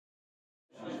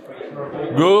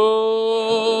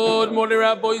Good morning,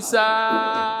 Rabbi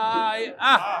Isai.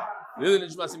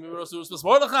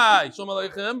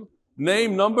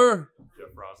 Name, number?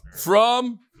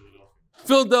 From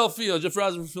Philadelphia. Jeff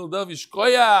Rosner from Philadelphia.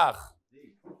 Shkoyach.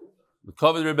 The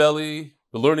Kovid Rebelli.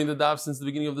 Been learning the daf since the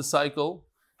beginning of the cycle.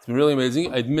 It's been really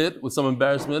amazing. I admit, with some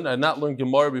embarrassment, I had not learned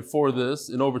Gemara before this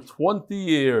in over 20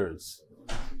 years.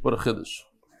 What a chiddush.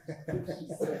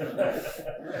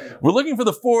 We're looking for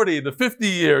the 40, the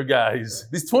 50-year guys.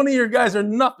 These 20-year guys are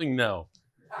nothing now.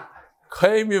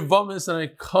 Came your vomits, and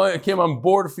I came on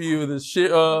board for you.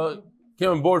 Came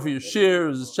on board for your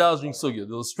shares. This challenging sugya.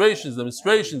 The illustrations,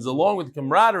 demonstrations, along with the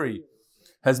camaraderie,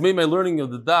 has made my learning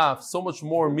of the daf so much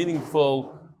more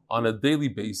meaningful on a daily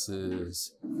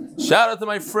basis. Shout out to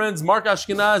my friends Mark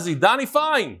Ashkenazi, Donnie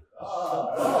Fine,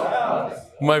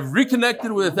 whom I've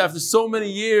reconnected with after so many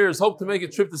years. Hope to make a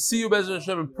trip to see you, Be'ezer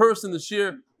Hashem, in person this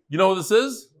year. You know who this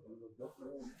is?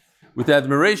 With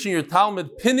admiration, your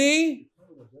Talmud, Pinny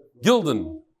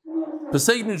Gilden,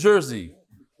 Passaic, New Jersey,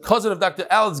 cousin of Dr.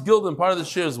 Alex Gilden, part of the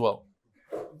share as well.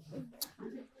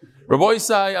 Rabbi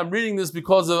Isai, I'm reading this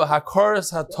because of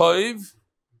Hakaras HaToiv.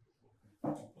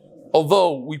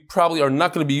 Although we probably are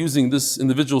not going to be using this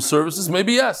individual services,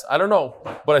 maybe yes, I don't know.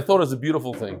 But I thought it was a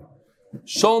beautiful thing.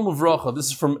 Shalom Uvracha, this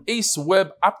is from Ace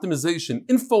Web Optimization,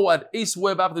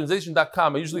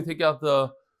 info@aceweboptimization.com. I usually take out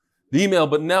the email,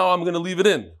 but now I'm going to leave it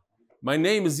in. My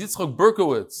name is Yitzchak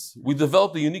Berkowitz. We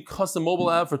developed a unique custom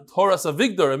mobile app for Toras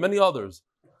Avigdor and many others.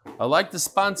 I'd like to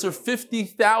sponsor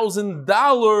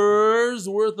 $50,000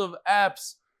 worth of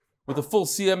apps with a full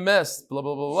CMS, blah,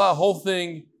 blah, blah, blah, whole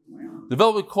thing.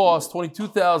 Development cost,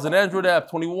 $22,000, Android app,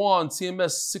 $21,000,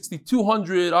 CMS,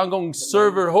 $6,200, ongoing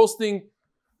server, hosting.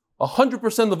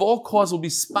 100% of all costs will be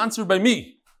sponsored by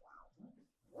me.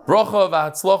 Bracha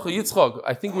v'hatzlacha Yitzchak.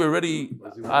 I think we're already,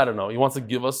 I don't know, he wants to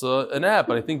give us an app,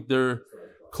 but I think they're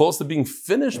close to being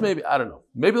finished, maybe, I don't know.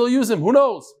 Maybe they'll use him, who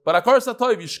knows? But Akar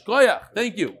Satoiv, Yishkoyach,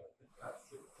 thank you.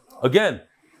 Again,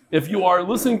 if you are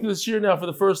listening to this year now for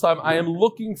the first time, I am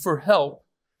looking for help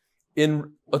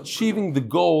in achieving the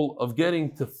goal of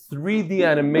getting to 3D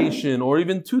animation or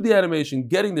even 2D animation,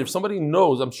 getting there. If somebody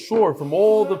knows, I'm sure from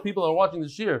all the people that are watching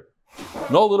this year,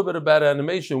 know a little bit about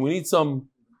animation. We need some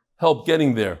help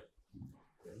getting there.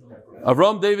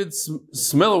 Avram David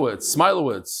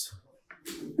Smilowitz.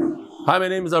 Hi, my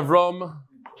name is Avram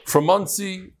from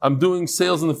Muncie. I'm doing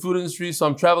sales in the food industry, so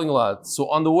I'm traveling a lot. So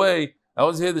on the way, I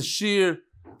always hear the shir.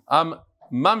 I'm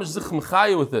mamish zich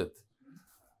mechaya with it.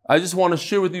 I just want to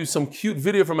share with you some cute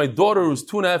video from my daughter who's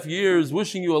 2.5 years,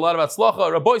 wishing you a lot of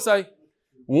atzlacha. Rabbi Isai,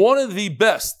 one of the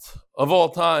best of all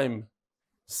time,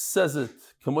 says it,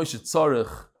 kamosh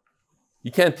tzarich.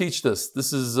 You can't teach this.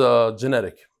 This is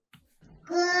genetic.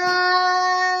 Good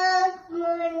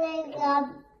morning,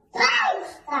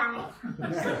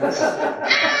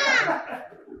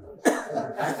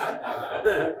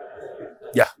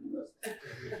 Yeah.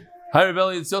 Hi,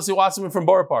 Rebelli. It's Yossi Wasserman from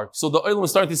Borough Park. So the Oilam is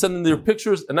starting to send in their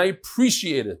pictures, and I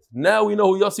appreciate it. Now we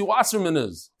know who Yossi Wasserman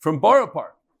is from Borough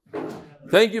Park.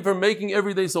 Thank you for making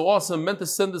every day so awesome. Meant to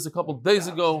send this a couple of days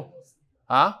ago.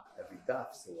 Huh? Every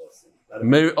daf so awesome.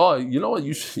 Oh, you know what?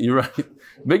 You're right.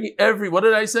 Making what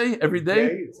did I say? Every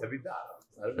day? It's every daf.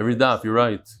 Every daf, you're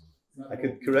right. I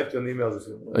could correct you on the emails.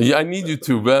 Yeah, I need you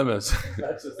to, Be'emes.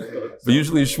 But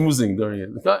usually you're schmoozing during it.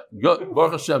 Go,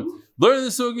 Baruch Hashem. Learn the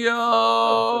sugya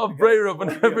of Breira,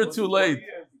 but never too late.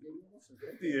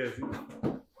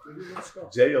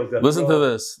 Listen to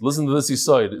this,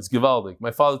 Yisoid. It's Givaldik.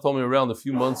 My father told me around a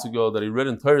few months ago that he read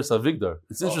in Toras Avigdor.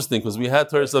 It's interesting because we had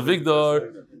Toras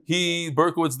Avigdor.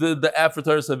 Berkowitz did the app for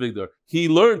Toras Avigdor. He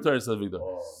learned Toras Avigdor.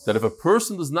 That if a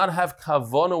person does not have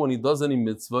kavana when he does any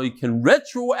mitzvah, he can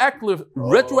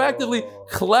retroactively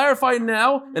clarify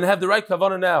now and have the right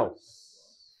kavana now.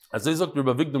 As they looked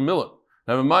Rabbi Victor Miller.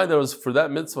 Now in mind, that was for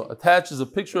that mitzvah. Attached is a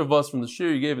picture of us from the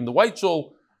shir you gave in the White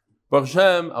Shul. Baruch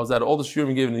Hashem, I was at all the shiurim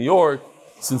you gave in New York.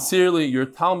 Sincerely, your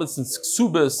Talmud since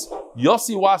Ksubis,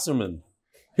 Yossi Wasserman.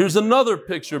 Here's another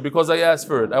picture because I asked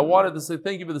for it. I wanted to say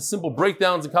thank you for the simple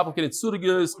breakdowns and complicated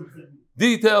sudagas,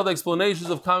 detailed explanations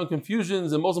of common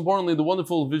confusions, and most importantly, the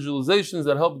wonderful visualizations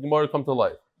that help the Gemara come to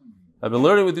life. I've been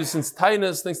learning with you since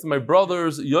Tainus, thanks to my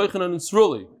brothers, Yochanan and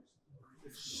Sruli.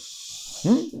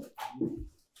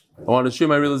 I wanted to share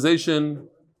my realization.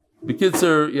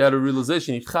 Bekitzer, he had a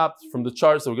realization, he chapped from the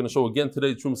charts that we're going to show again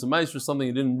today, Trumas and Meister, something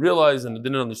he didn't realize and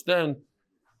didn't understand.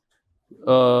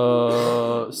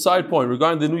 Side point,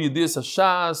 regarding the new Yediyas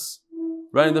Hashas,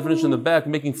 writing definition in the back,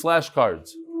 making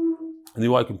flashcards. And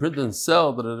you can print it and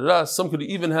sell, Some could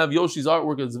even have Yoshi's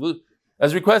artwork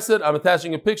as requested. I'm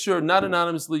attaching a picture, not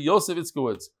anonymously, Yosef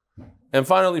Itzkowitz. And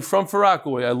finally, from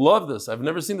Farakaway, I love this. I've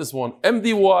never seen this one.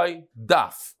 MDY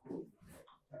Daf.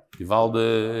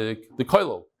 Givaldik. The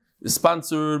Koilo is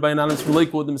sponsored by Anonymous from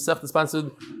Lakewood. The Masech is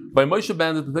sponsored by Moshe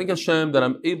Bandit to thank Hashem that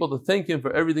I'm able to thank Him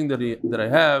for everything that I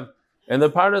have. And the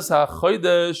Parnas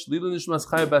HaChodesh, Lila Nishmas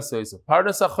Chaya Bas Yosef.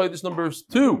 Parnas HaChodesh number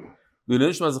 2, Lila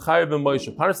Nishmas Chaya Ben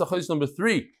Moshe. Parnas HaChodesh number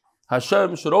 3,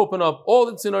 Hashem should open up all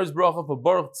the Tzinar's bracha for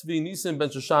Baruch Tzvi Nisim Ben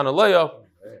Shoshana Leah.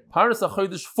 Parnas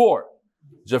HaChodesh 4,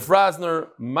 Jeff Rasner,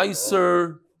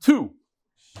 Meiser 2.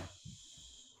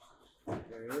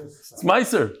 It's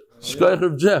Meiser. Shkoyach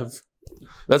of Jeff.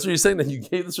 That's what you're saying that you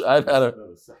gave this.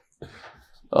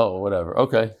 Oh, whatever.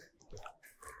 Okay.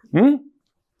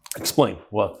 Explain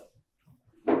what.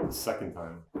 The second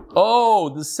time. Oh,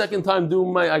 the second time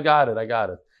doing I got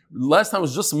it. Last time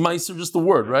was just Meiser, just the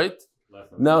word, right?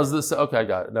 Now is this. Okay, I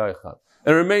got it. Now I got it.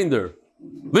 And remainder.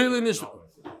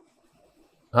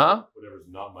 Huh? Whatever's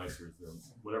not Meiser,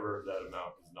 whatever that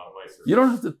amount is not Meiser. You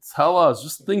don't have to tell us.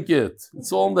 Just think it.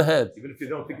 It's all in the head. Even if you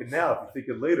don't think it now, if you think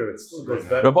it later, it still goes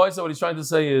back. Rabbi said what he's trying to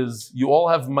say is you all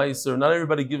have Meiser. Not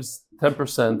everybody gives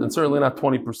 10% and certainly not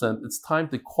 20%. It's time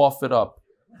to cough it up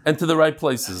and to the right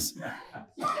places.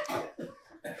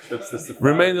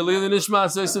 Remain the Lila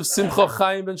Nishmas Yosef Simcha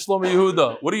Chaim Ben Shlomo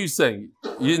Yehuda. What are you saying?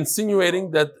 You're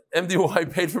insinuating that MDY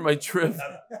paid for my trip?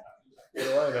 What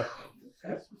do I know?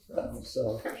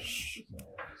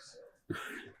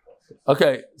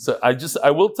 Okay, so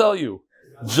I will tell you,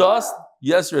 just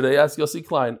yesterday, ask Yossi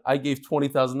Klein, I gave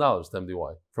 $20,000 to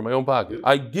MDY from my own pocket.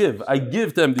 I give to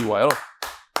MDY.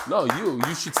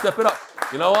 You should step it up.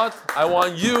 You know what? I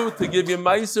want you to give your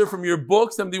meiser from your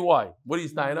books, MDY. What are you,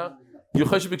 Steiner? You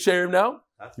choshev b'ksherim now?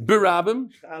 Birabim?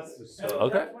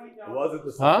 Okay. Was it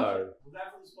the Huh? Was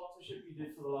that for the sponsorship you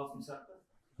did for the last Masechta?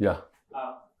 Yeah.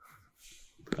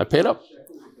 I paid up.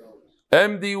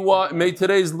 MDY made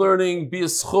today's learning be a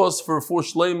schos for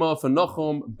Shlema for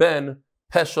Nachum Ben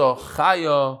Pesha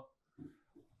Chaya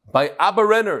by Abba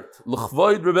Rennert,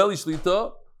 L'chvoid Rebelli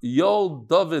Shlita, Yol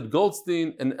David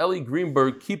Goldstein, and Ellie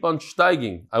Greenberg keep on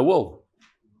steiging. I will.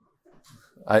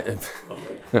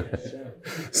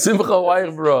 Simcha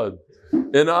Weichrod.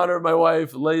 In honor of my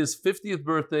wife Leia's 50th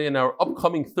birthday and our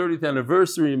upcoming 30th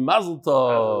anniversary, Mazel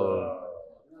Tov.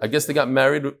 I guess they got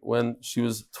married when she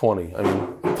was 20. I mean,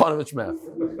 Panovich math.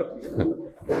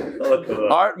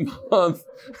 Art month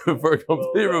for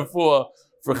complete refuah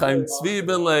for Chaim Tzvi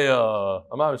ben Leah.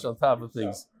 I'm on top of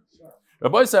things.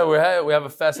 Rabbi said we have a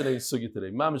fascinating sugya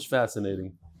today. Mamish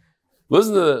fascinating.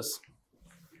 Listen to this.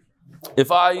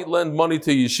 If I lend money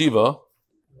to yeshiva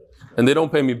and they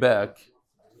don't pay me back,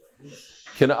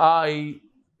 can I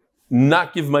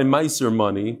not give my meiser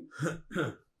money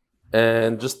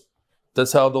and just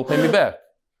that's how they'll pay me back?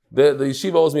 The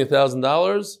yeshiva owes me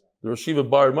 $1,000. The yeshiva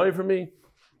borrowed money from me,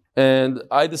 and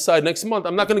I decide next month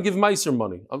I'm not going to give meiser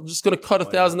money. I'm just going to cut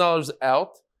 $1,000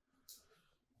 out.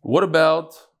 What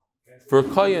about for a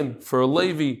kohen, for a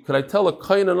levi? Could I tell a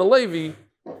kohen and a levi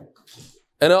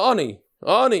and an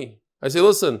ani? I say,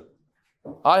 listen,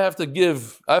 I have to be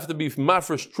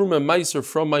mafresh truma meiser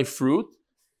from my fruit,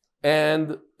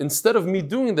 and instead of me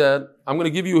doing that, I'm going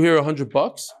to give you here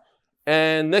 $100.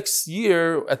 And next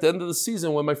year, at the end of the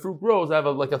season, when my fruit grows, I have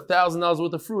like $1,000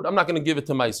 worth of fruit. I'm not going to give it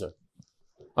to meiser.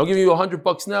 I'm giving you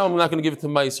 $100 now. I'm not going to give it to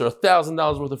meiser.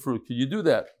 $1,000 worth of fruit. Could you do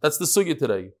that? That's the sugya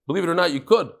today. Believe it or not, you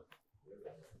could.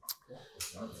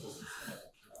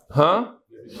 Huh?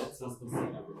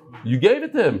 You gave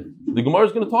it to him. The Gemara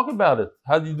is going to talk about it.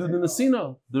 How do you do the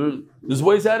Nesina? There's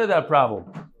ways out of that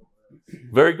problem.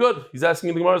 Very good. He's asking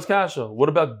the Gemara's kasha. What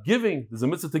about giving? There's a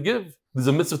mitzvah to give. There's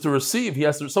a mitzvah to receive.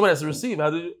 Someone has to receive.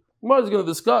 The Gemara is going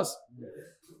to discuss.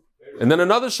 And then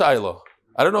another shaila.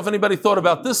 I don't know if anybody thought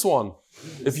about this one.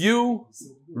 If you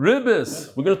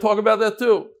ribbis, we're going to talk about that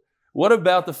too. What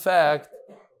about the fact?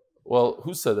 Well,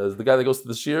 who said that? Is the guy that goes to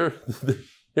the shir?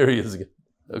 Here he is again.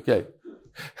 Okay.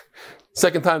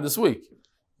 Second time this week.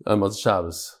 On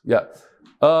Shabbos. Yeah.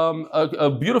 A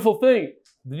beautiful thing.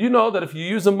 Did you know that if you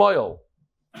use a moil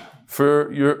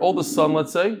for your oldest son,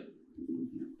 let's say,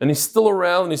 and he's still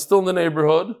around and he's still in the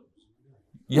neighborhood,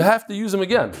 you have to use him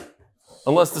again.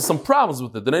 Unless there's some problems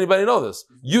with it. Did anybody know this?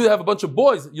 You have a bunch of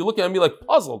boys. You're looking at me like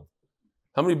puzzled.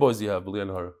 How many boys do you have,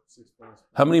 B'lian Hara? 6 boys.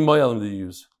 How many moyalim do you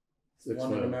use?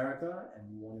 1 in America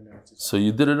and 1 in America. So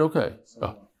you did it okay.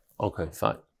 Oh, okay,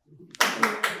 fine.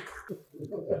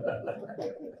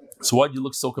 So why do you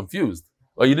look so confused?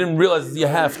 Oh, you didn't realize you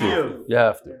have to. You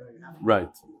have to. Right.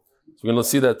 So we're going to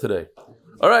see that today.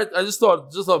 All right, I just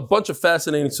thought, a bunch of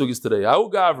fascinating sugyas today. Ahu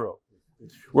Gavro.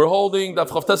 We're holding Daf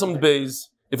Chavtesam Beis.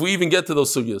 If we even get to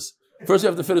those sugyas. First, you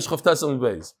have to finish Chavtesam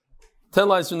Beis. 10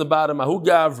 lines from the bottom. Ahu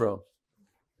Gavro.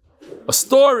 A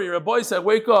story. Rabbi said,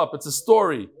 wake up. It's a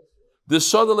story.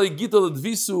 This Shadalei Gittin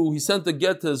Dvisu, he sent a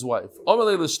get to his wife.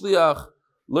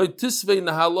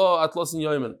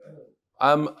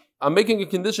 I'm making a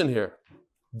condition here.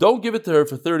 Don't give it to her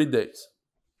for 30 days.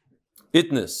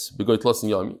 Itness, begoit lassen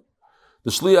Yomi.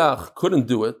 The shliach couldn't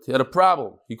do it. He had a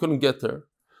problem. He couldn't get to her.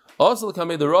 Also,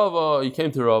 the Rava, he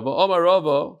came to Rava. Omar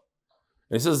Rava,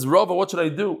 and he says, Rava, what should I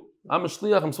do? I'm a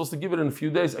shliach. I'm supposed to give it in a few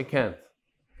days. I can't.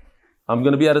 I'm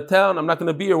going to be out of town. I'm not going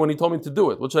to be here when he told me to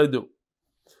do it. What should I do?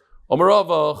 Omar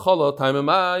Rava, chala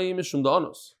taimemai mishum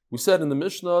da'anos. We said in the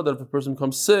Mishnah that if a person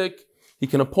becomes sick, he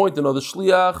can appoint another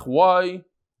shliach. Why?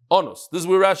 Onos. This is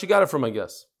where Rashi got it from, I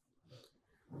guess.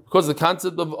 Because the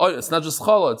concept of it's not just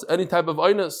chala, it's any type of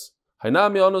oinus.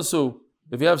 Hainami onosu.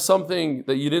 If you have something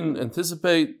that you didn't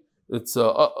anticipate, it's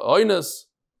oinus,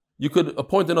 you could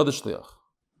appoint another shliach.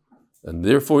 And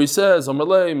therefore he says,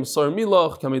 Amalei, Masar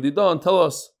Milach, Kamididan, tell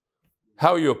us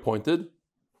how you're appointed.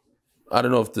 I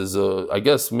don't know if there's I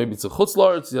guess maybe it's a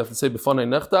chutzlarts, you have to say Befanei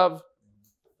Nechtav.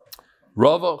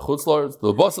 Rava, chutzlarts,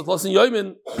 the Basat Lasin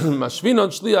Yomin, Mashvinan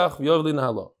Shliach, Yovli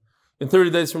Nahala. In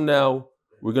 30 days from now,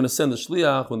 we're going to send the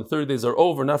shliach. When the 30 days are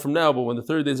over, not from now, but when the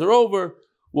 30 days are over,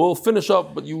 we'll finish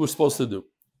up what you were supposed to do.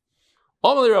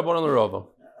 Amalei Rabbanan Rava.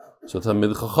 So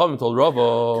Talmid Chacham told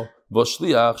Rava,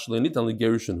 "V'shliach shleinitan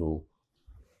legerushinhu."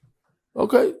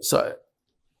 Okay, so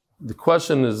the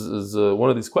question is one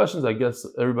of these questions. I guess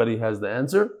everybody has the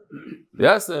answer. They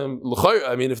asked them,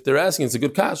 I mean, if they're asking, it's a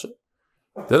good kasha.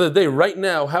 The other day, right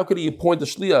now, how could he appoint a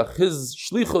shliach? His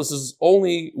shlichus is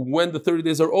only when the 30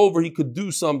 days are over, he could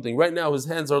do something. Right now, his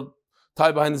hands are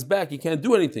tied behind his back. He can't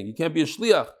do anything. He can't be a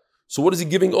shliach. So what is he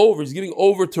giving over? He's giving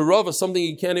over to Rava something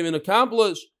he can't even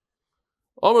accomplish.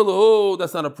 Amar lahu,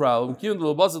 that's not a problem.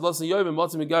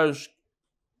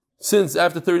 Since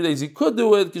after 30 days he could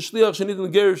do it,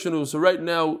 so right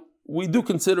now we do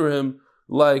consider him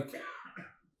like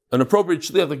an appropriate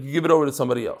shliach that can give it over to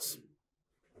somebody else.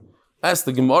 Ask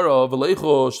the Gemara,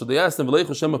 should they ask them,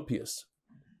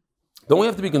 don't we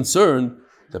have to be concerned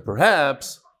that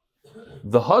perhaps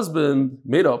the husband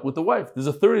made up with the wife? There's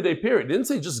a 30-day period. They didn't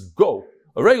say just go.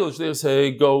 A regular shliach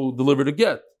say go deliver the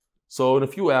get. So in a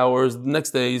few hours, the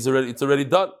next day it's already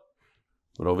done.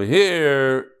 But over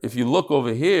here, if you look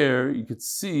over here, you could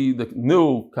see the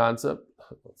new concept.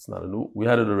 It's not a new, we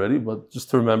had it already, but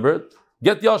just to remember it.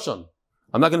 Get Yashan.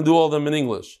 I'm not going to do all of them in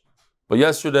English. But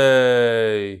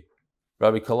yesterday,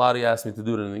 Rabbi Kaladi asked me to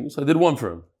do it in English. I did one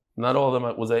for him. Not all of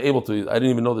them was I able to. I didn't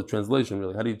even know the translation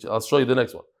really. I'll show you the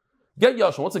next one. Get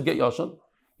Yashan. What's a get Yashan?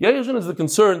 Get Yashan is the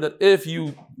concern that if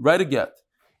you write a get,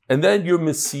 and then you're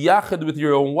misiyached with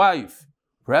your own wife,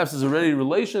 perhaps there's already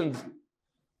relations,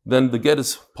 then the get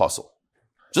is possible.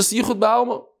 Just yichud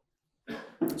ba'alma.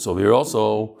 So here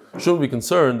also, shouldn't be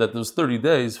concerned that there's 30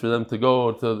 days for them to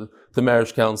go to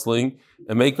marriage counseling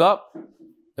and make up,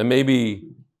 and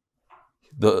maybe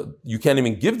you can't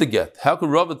even give the get. How could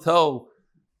Rava tell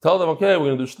them, okay, we're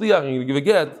going to do shliach, and you're going to give a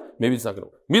get? Maybe it's not going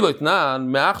to work. Miloitnan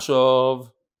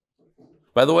me'achshav.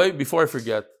 By the way, before I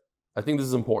forget, I think this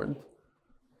is important.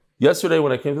 Yesterday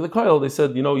when I came to the kollel, they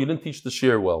said, you didn't teach the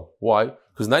shir well. Why?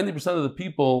 Because 90% of the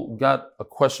people got a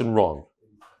question wrong.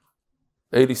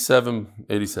 87,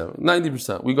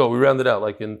 90%. We round it out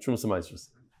like in Trumas Meisters.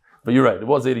 But you're right, it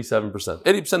was 87%.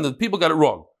 80% of the people got it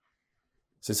wrong.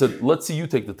 So they said, let's see you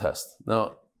take the test.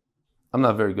 Now, I'm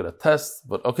not very good at tests,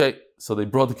 but okay. So they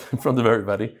brought it in front of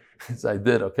everybody. So I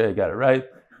did, okay, I got it right.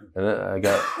 And then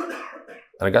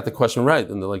I got the question right.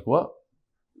 And they're like, what?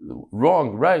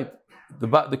 Wrong, right.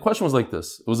 The question was like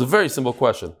this. It was a very simple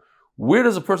question. Where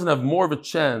does a person have more of a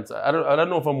chance? I don't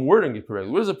know if I'm wording it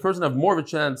correctly. Where does a person have more of a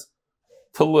chance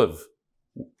to live?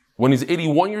 When he's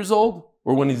 81 years old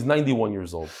or when he's 91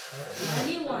 years old?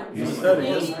 91. You said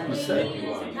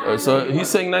it. So he's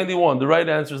saying 91. The right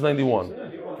answer is 91.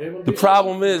 The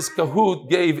problem is Kahoot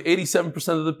gave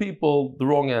 87% of the people the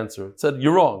wrong answer. It said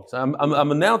you're wrong. So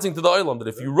I'm announcing to the Olam that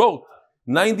if you wrote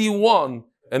 91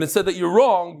 and it said that you're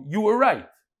wrong, you were right.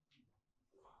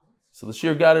 So the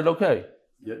shir got it okay.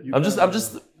 Yeah,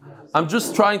 I'm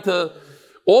just trying to,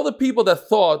 all the people that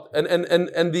thought and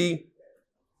the,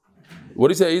 what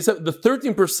do you say? He said the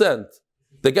 13%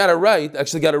 that got it right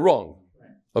actually got it wrong.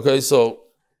 Okay, so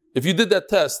if you did that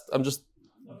test, I'm just.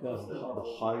 The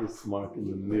highest mark in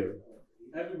the mirror.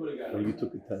 Everybody got When you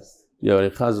took the test. Yeah, but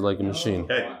it has it like a machine.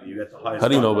 Okay, you got the highest. How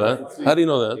do you know mark. that? How do you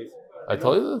know that? I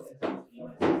told you that?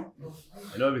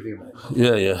 I know everything about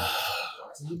it. Yeah.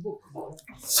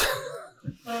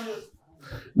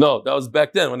 No, that was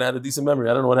back then when I had a decent memory.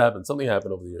 I don't know what happened. Something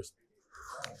happened over the years.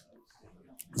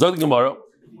 Zog the Gemara.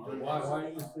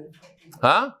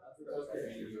 Huh?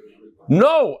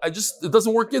 No, it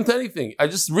doesn't work into anything. I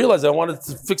just realized I wanted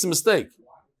to fix a mistake.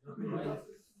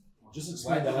 Just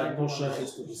explain that had no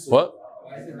shaykhs to the soul. What?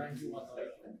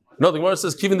 No, the Gemara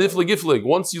says, Kivin Diflig Giflig.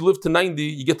 Once you live to 90,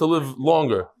 you get to live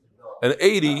longer. And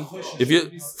 80,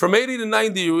 from 80 to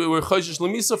 90, we're Choshesh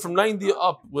Lemisa. From 90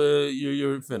 up,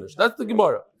 you're finished. That's the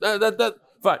Gemara. That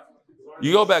fine.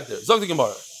 You go back there. Zog the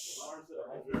Gemara.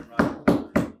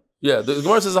 Yeah, the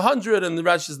Gemara says 100 and the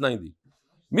Rashi says 90.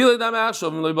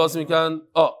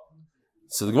 Oh.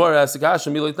 So the Gemara asks the Kasha,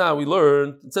 we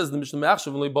learned, it says in the Mishnah,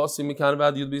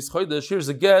 here's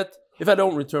a get, if I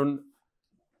don't return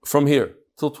from here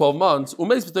till 12 months,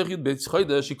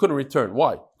 she couldn't return.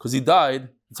 Why? Because he died.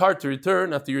 It's hard to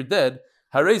return after you're dead.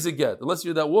 Harez a get. Unless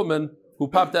you're that woman who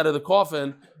popped out of the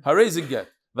coffin, harez a get.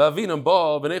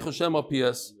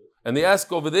 And they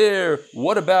ask over there,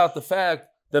 what about the fact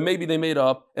that maybe they made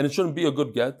up and it shouldn't be a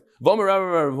good get? They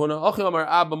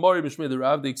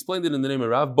explained it in the name of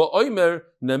Rav.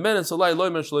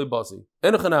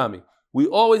 We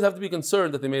always have to be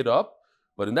concerned that they made up.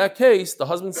 But in that case, the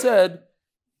husband said,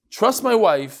 trust my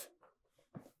wife,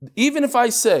 even if I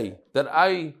say that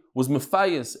I was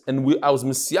mefayis and I was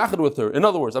misyachad with her. In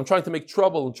other words, I'm trying to make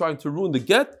trouble and trying to ruin the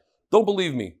get. Don't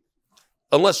believe me,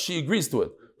 unless she agrees to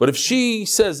it. But if she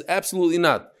says absolutely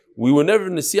not, we were never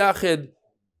misyachad,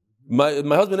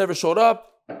 my husband never showed up,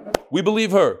 we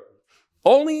believe her.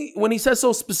 Only when he says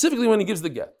so, specifically when he gives the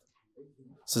get.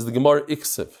 Says the Gemara,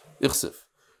 Iksif.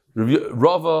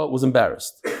 Rava was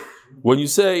embarrassed. When you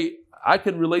say, I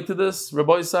can relate to this,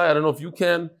 Rabbi Isai, I don't know if you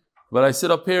can, but I sit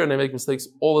up here and I make mistakes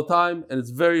all the time, and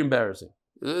it's very embarrassing.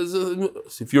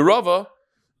 If you're Rava,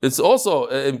 it's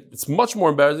much more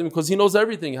embarrassing because he knows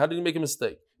everything. How did he make a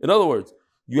mistake? In other words,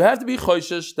 you have to be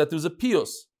choishish that there's a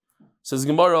piyus. Says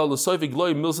Gemara,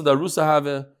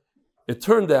 it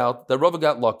turned out that Rava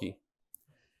got lucky.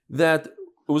 That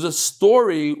it was a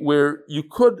story where you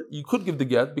could give the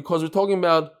get because we're talking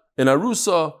about an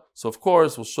arusa. So of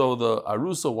course we'll show the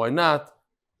arusa. Why not?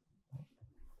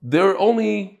 They're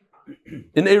only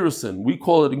in erusin. We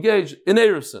call it engaged in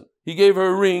erusin. He gave her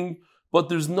a ring, but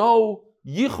there's no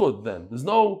yichud then. There's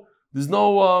no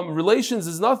relations.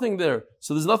 There's nothing there.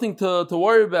 So there's nothing to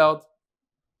worry about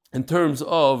in terms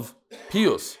of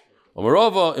piyus.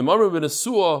 Amarava, Imamar ben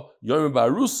Nesua, Yomi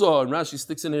Barusa, and Rashi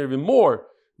sticks in here even more.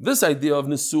 This idea of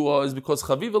Nesua is because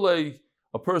Chavivalei,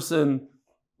 a person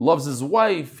loves his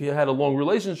wife, he had a long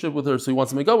relationship with her, so he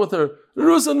wants to make up with her.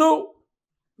 Rusa, no.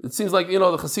 It seems like, the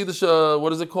Hasidish,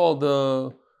 what is it called?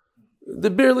 They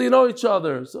barely know each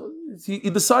other. So he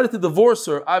decided to divorce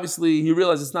her. Obviously, he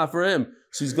realized it's not for him.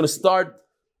 So he's going to start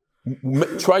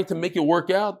trying to make it work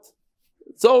out.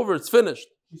 It's over. It's finished.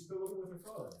 She's still living with her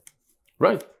father.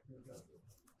 Right.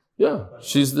 Yeah.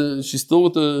 She's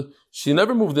still she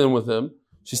never moved in with him.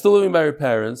 She's still living by her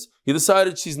parents. He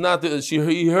decided she's not,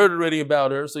 he heard already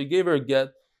about her, so he gave her a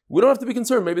get. We don't have to be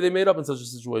concerned. Maybe they made up in such a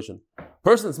situation.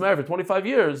 Person that's married for 25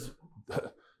 years,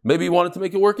 maybe he wanted to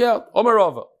make it work out. Omer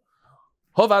Rava.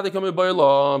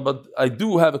 But I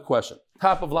do have a question.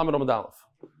 Top of Lamed Amud Aleph.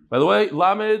 By the way,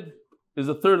 Lamed is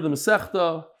a third of the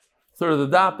Masechta, third of the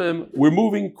Dapim. We're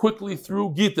moving quickly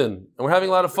through Gittin, and we're having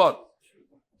a lot of fun.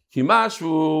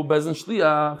 Kimashvu Bezdin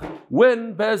Shliach.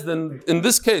 When Bezdin, in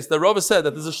this case, the Rava said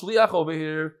that there's a Shliach over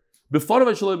here, B'fanav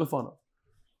and Shaloi B'fanav.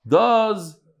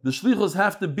 Does the Shlichus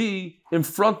have to be in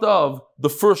front of the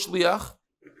first Shliach?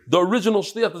 The original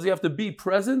Shliach, does he have to be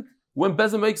present when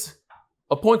Bezdin makes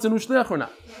appoints a new Shliach or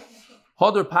not?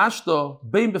 Hadar Pashto,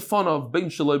 Bein B'fanav, Bein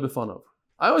Shaloi B'fanav.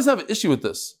 I always have an issue with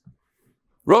this.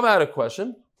 Rava had a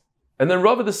question, and then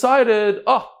Rava decided,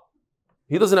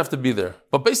 he doesn't have to be there.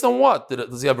 But based on what?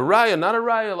 Does he have a raya, not a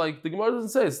raya? Like the Gemara doesn't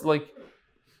say. It's like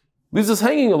leaves us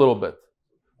hanging a little bit.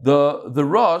 The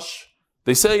Rosh,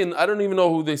 they say, and I don't even know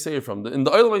who they say it from. In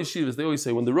the Olam Yeshivas, they always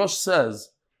say when the Rosh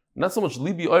says, not so much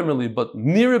libi omerli, but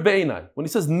nire be'enai. When he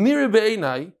says nire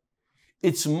be'enai,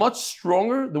 it's much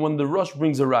stronger than when the Rosh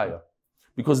brings a raya,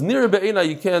 because nire be'enai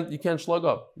you can't slug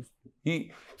up.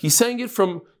 He's saying it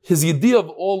from his idea of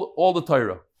all the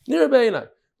Torah. Nire be'enai.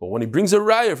 But when he brings a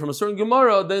raya from a certain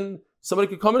Gemara, then somebody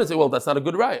could come in and say, well, that's not a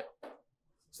good raya.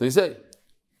 So they say,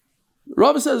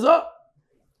 Rabbi says,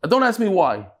 don't ask me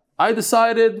why. I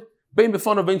decided, bein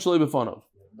b'fanav, bein shalei b'fanav.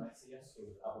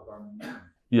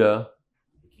 Yeah.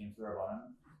 He came to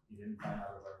Rabbanan, he didn't find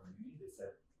Rabbanan, they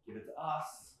said, give it to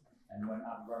us, and when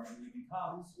Rabbanan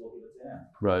comes, we'll give it to him.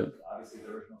 Right. So obviously the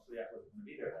original Shliach wasn't going to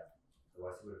be there then.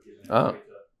 Otherwise he would have given it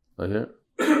I hear.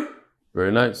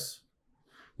 Very nice.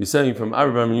 He's saying from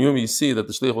Abraham and Yomi, you see that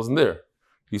the Shliach wasn't there.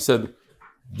 He said,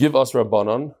 give us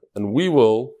Rabbanan, and we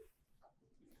will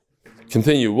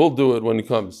continue. We'll do it when he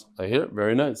comes. I hear.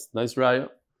 Very nice. Nice raya.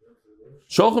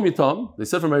 Sholchem Yitam, they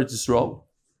said from Eretz Yisrael,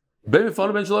 Ben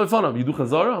Mefanav, Ben Shalai Mefanav. You do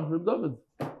Chazara, Reb David.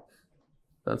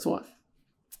 That's why.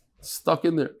 Stuck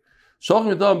in there.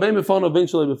 Sholchem Yitam, Ben Mefanav, Ben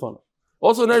Shalai Mefanav.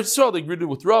 Also in Eretz Yisrael, they agreed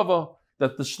with Rava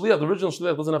that the Shliach, the original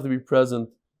Shliach, doesn't have to be present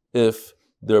if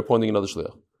they're appointing another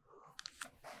Shliach.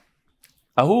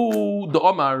 Ahu the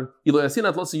Omar, Ilo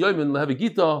Yasinat Losi Yomin Lehavi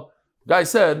Gita. Guy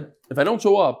said, if I don't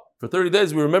show up for 30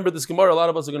 days, we remember this Gemara. A lot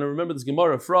of us are going to remember this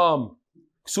Gemara from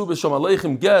Ksubah Shalom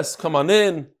Aleichem. Guests, come on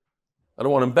in. I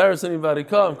don't want to embarrass anybody.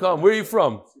 Come. Where are you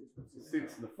from?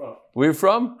 Seats in the front. Where are you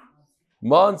from?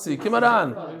 Monsi.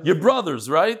 Kimaran. Your brothers,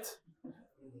 right?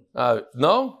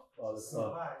 No?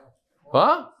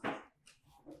 Huh?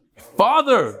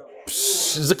 Father.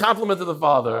 Psh, it's a compliment to the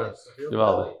father.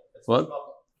 What?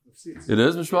 It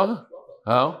is Mishpacha?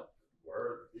 How?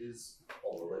 Word is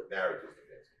marriage.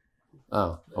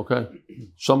 Oh, okay.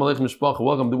 Shalom Aleichem Mishpacha.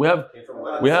 Welcome.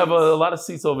 We have a lot of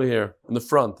seats over here in the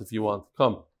front if you want.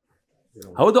 Come.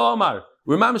 Ahuda Omar.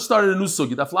 We're mamish started a new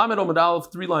sugi. Daflamed Omar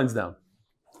Aleph, 3 lines down.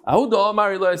 Ahuda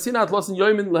Omar Ilo Yasinat Losin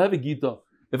Yomin Lehevi Gita.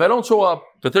 If I don't show up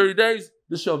for 30 days,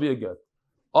 this shall be a get.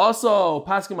 Also,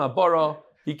 Paskim Abara,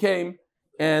 he came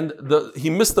and he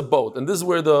missed the boat. And this is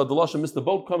where the Lashon missed the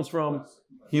boat comes from.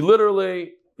 He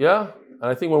literally, and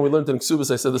I think when we learned in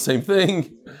Ksubas, I said the same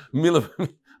thing.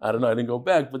 I don't know, I didn't go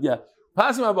back, but yeah.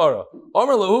 Paskim Abara.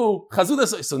 Omar Lahu,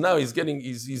 Chazudas. So now he's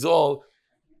all,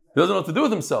 he doesn't know what to do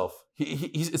with himself.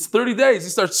 It's 30 days. He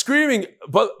starts screaming,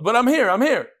 but I'm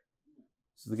here.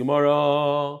 So the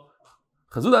Gemara,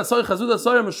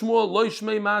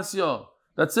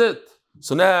 that's it.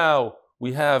 So now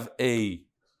we have another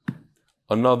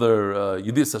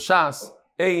Yedis Hashas,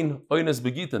 Ein Oynes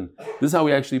Begittin. This is how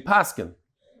we actually paskin.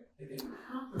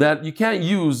 That you can't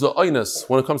use the Oynes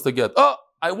when it comes to get. Oh,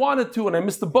 I wanted to and I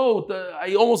missed the boat.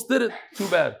 I almost did it. Too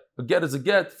bad. A get is a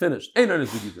get. Finished. Ein Oynes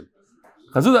Begittin.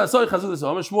 If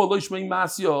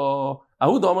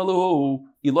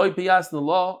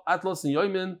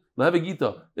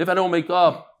I don't make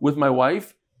up with my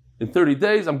wife in 30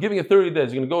 days, I'm giving it 30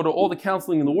 days. You're going to go to all the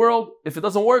counseling in the world. If it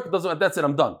doesn't work, that's it,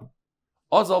 I'm done.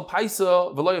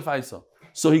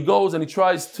 So he goes and he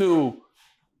tries to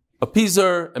appease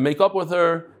her and make up with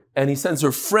her, and he sends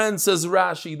her friend, says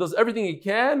Rashi. He does everything he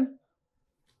can,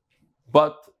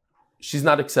 but she's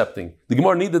not accepting. The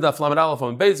Gemara needed that Flamed Aleph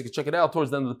on basic. Check it out towards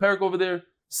the end of the parak over there.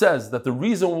 Says that the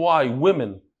reason why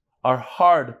women are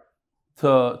hard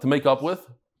to make up with,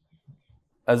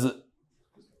 as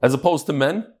opposed to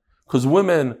men, because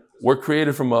women were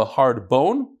created from a hard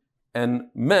bone,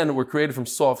 and men were created from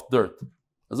soft dirt.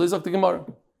 As I said the Gemara.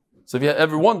 So if you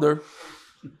ever wonder.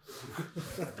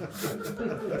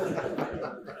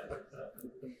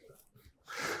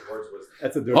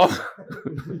 That's a dirty.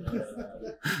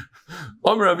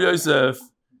 Rav Yosef,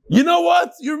 you know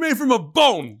what? You're made from a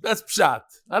bone. That's pshat.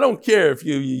 I don't care if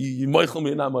you moichel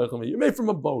me or not moichel me. You're made from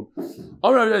a bone.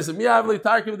 Rav Yosef,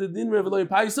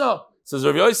 says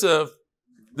Rav Yosef,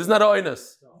 this is not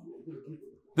oinus.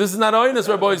 This is not oinus,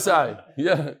 Rabbi Yisai.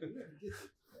 Yeah.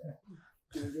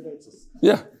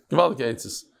 Yeah.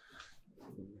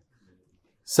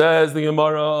 Says the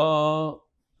Gemara,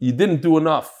 you didn't do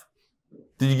enough.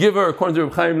 Did you give her, according to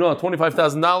Reb Chaim Noah,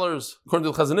 $25,000?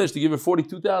 According to the Chazon Ish, did you give her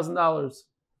 $42,000?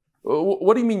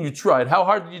 What do you mean you tried? How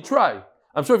hard did you try?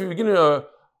 I'm sure if you were giving her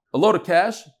a load of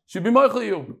cash, she'd be moichel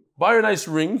you. Buy her a nice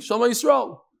ring, Shalom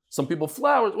Yisrael. Some people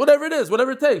flowers, whatever it is,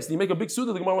 whatever it takes. You make a big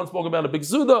suda, the Gemara once spoke about a big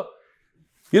suda.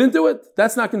 You didn't do it.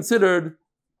 That's not considered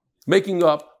making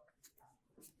up.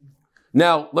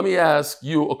 Now, let me ask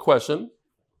you a question.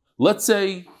 Let's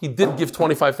say he did give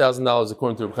 $25,000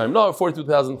 according to Reb Chaim Noah,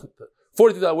 $42,000.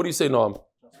 What do you say, Noam?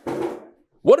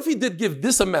 What if he did give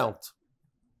this amount?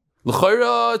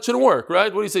 L'chayra, it shouldn't work,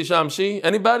 right? What do you say, Shamshi?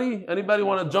 Anybody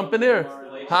want to jump in there?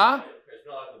 Huh?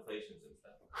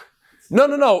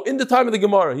 No. In the time of the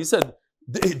Gemara, he said,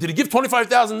 did he give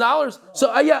 $25,000? So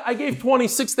I gave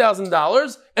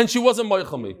 $26,000 and she wasn't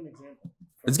moichel me.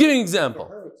 It's giving an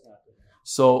example.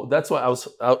 So that's why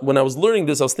when I was learning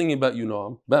this, I was thinking about you,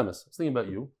 Noam. Bamis, I was thinking about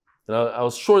you. And I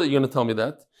was sure that you're going to tell me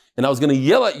that. And I was going to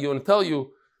yell at you and tell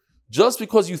you, just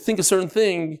because you think a certain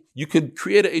thing, you could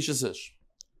create an Eishes Ish.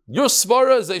 Your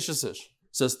svara is Eishes Ish.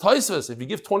 Says Taisvis, if you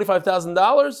give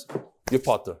 $25,000, you're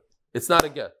potter. It's not a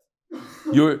get.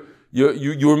 You're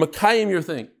Makayim your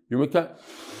thing. You're Makayim.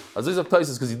 Aziz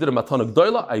Taisvis, because he did a Matana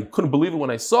Gdoila, I couldn't believe it when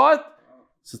I saw it.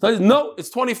 Says Taisvis, no, it's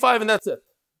 25 and that's it.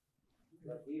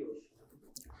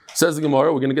 Says the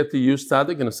Gemara, we're going to get to Yush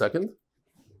Tzaddik in a second.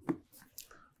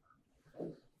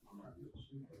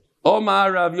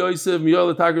 Omar Rav Yosef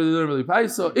Miyol Takar the Dinner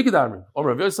Paiso Ikadamri.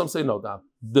 Omar Rav Yosef, some say no,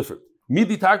 different.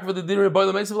 Midi Takar for the Dinner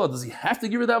Boiler Mesavla. Does he have to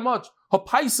give her that much?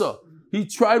 Hapaisa. He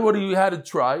tried what he had to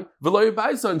try.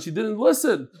 And she didn't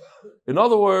listen. In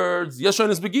other words, Yeshon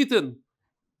is Gittin.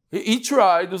 He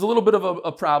tried. There's a little bit of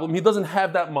a problem. He doesn't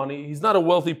have that money. He's not a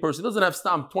wealthy person. He doesn't have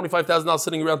 $25,000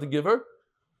 sitting around to give her.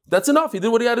 That's enough. He did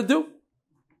what he had to do.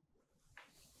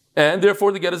 And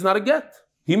therefore, the get is not a get.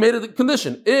 He made a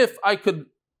condition. If I could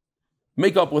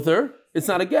make up with her, it's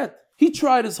not a get. He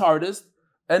tried his hardest,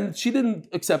 and she didn't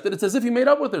accept it. It's as if he made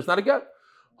up with her. It's not a get.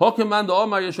 We have the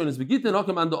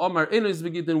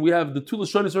two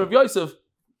Lashonis of Yosef.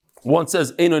 One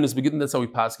says, Einoin is begittin, that's how we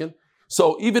paskin.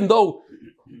 So even though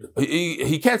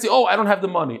he can't say, oh, I don't have the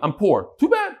money, I'm poor. Too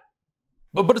bad.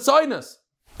 But it's oinus.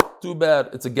 Too bad,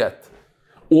 it's a get.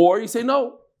 Or you say,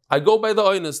 no, I go by the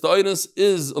oinus. The oinus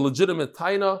is a legitimate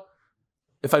taina.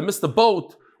 If I miss the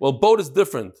boat, well, boat is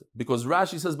different. Because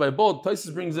Rashi says by boat,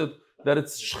 Taisus brings it that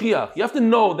it's shchiach. You have to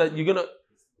know that you're going to,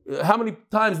 how many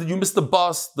times did you miss the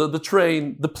bus, the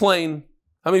train, the plane?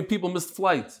 How many people missed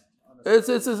flights? It's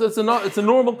a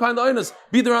normal kind of oinus.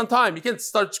 Be there on time. You can't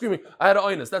start screaming, I had an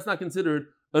oinus. That's not considered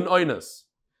an oinus.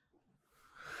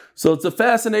 So it's a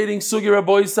fascinating Sugi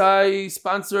Rabboisai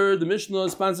sponsored, the Mishnah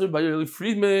is sponsored by Yerli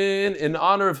Friedman in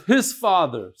honor of his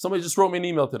father. Somebody just wrote me an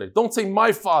email today. Don't say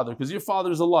my father, because your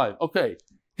father is alive. Okay.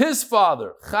 His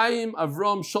father, Chaim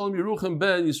Avram Shalom Yeruchim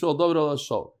Ben Yisrael David al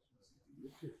Shol.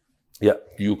 Yeah,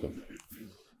 Yukim.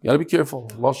 You gotta be careful.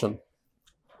 Lashon.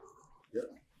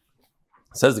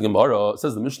 Says the Gemara,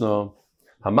 says the Mishnah,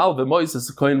 Hamal v'mois is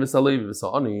koyin v'salevi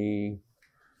v'sa'ani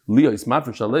liya is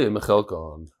mafresh alei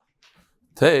mechelkan.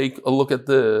 Take a look at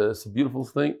this beautiful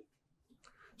thing.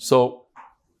 So,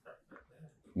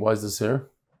 why is this here?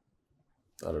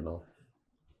 I don't know.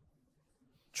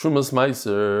 Trumas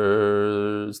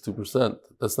Meiser is 2%.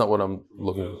 That's not what I'm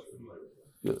looking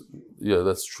at. Yeah,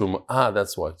 that's Truma.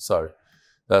 That's why. Sorry.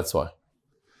 That's why.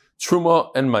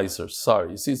 Truma and Meiser.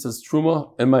 Sorry. You see, it says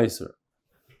Truma and Meiser.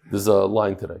 There's a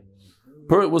line today.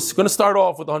 It was going to start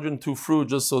off with 102 fruit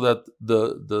just so that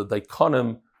the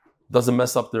daikonim doesn't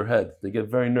mess up their head. They get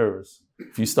very nervous.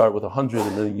 If you start with 100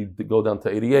 and then you go down to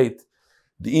 88,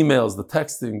 the emails, the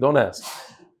texting, don't ask.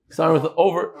 Start with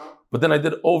over, but then I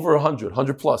did over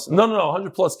 100 plus. No,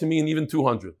 100 plus can mean even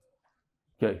 200.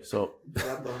 Okay, so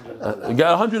I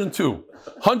got 102.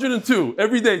 102.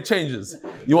 Every day changes.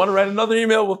 You want to write another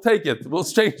email? We'll take it. We'll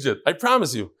change it. I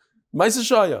promise you. Maisa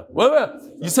Shaya. Wait.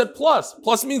 You said plus.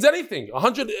 Plus means anything.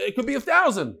 100, it could be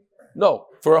 1,000. No,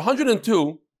 for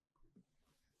 102,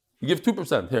 you give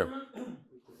 2% here.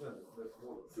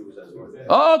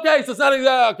 Okay, so it's not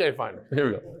exactly, okay, fine. Here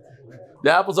we go.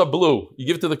 The apples are blue. You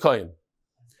give it to the kohen.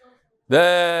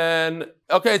 Then,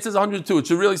 okay, it says 102. It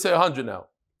should really say 100 now.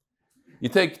 You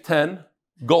take 10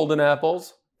 golden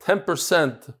apples,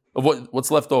 10% of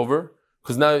what's left over,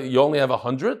 because now you only have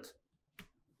 100.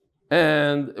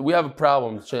 And we have a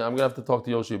problem. I'm going to have to talk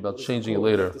to Yoshi about changing it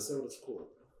later.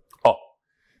 Oh,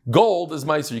 gold is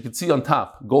Meiser. You can see on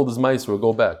top. Gold is Meiser. We'll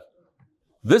go back.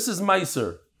 This is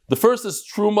Meiser. The first is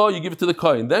Truma. You give it to the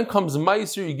Kohen. Then comes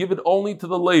Meiser. You give it only to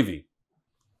the Levi.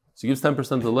 So he gives 10%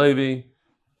 to the Levi.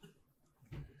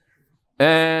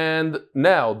 And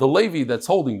now the Levi that's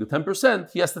holding the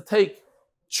 10%, he has to take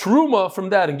Truma from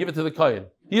that and give it to the Kohen.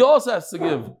 He also has to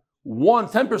give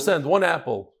 10%, one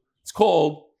apple. It's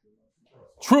called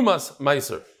Trumas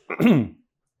Meiser.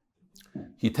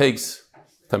 He takes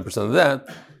 10% of that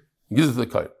and gives it to the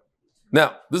Kohen.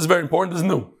 Now, this is very important. This is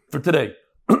new for today.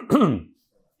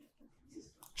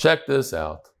 Check this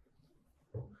out.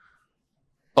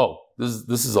 Oh,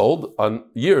 this is old. On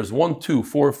years 1, 2,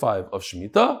 4, 5 of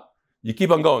Shemitah, you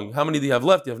keep on going. How many do you have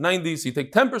left? You have 90, so you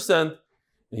take 10% and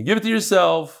you give it to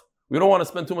yourself. We don't want to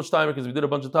spend too much time because we did a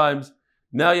bunch of times.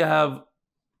 Now you have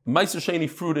Meiser Sheni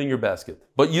fruit in your basket.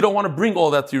 But you don't want to bring all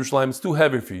that to Yerushalayim. It's too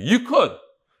heavy for you. You could.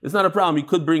 It's not a problem. You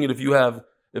could bring it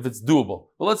if it's doable.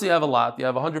 But let's say you have a lot. You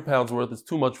have 100 pounds worth. It's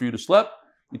too much for you to schlep.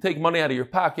 You take money out of your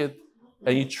pocket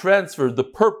and you transfer the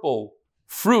purple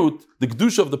fruit, the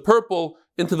kedusha of the purple,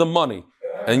 into the money.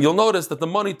 And you'll notice that the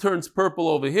money turns purple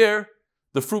over here.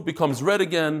 The fruit becomes red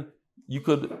again. You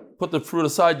could put the fruit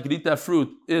aside. You could eat that fruit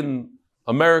in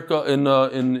America, in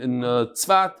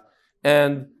Tzfat,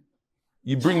 and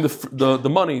you bring the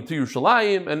money to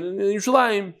Yerushalayim, and in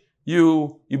Yerushalayim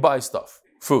you buy stuff,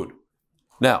 food.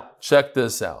 Now, check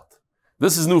this out.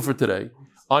 This is new for today.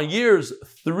 On years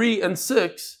 3 and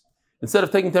 6, instead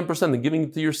of taking 10% and giving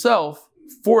it to yourself,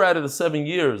 4 out of the 7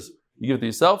 years you give it to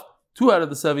yourself, 2 out of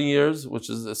the 7 years, which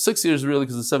is 6 years really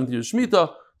because the 7th year is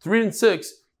Shemitah, 3 and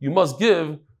 6, you must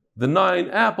give the 9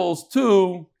 apples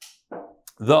to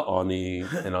the Ani.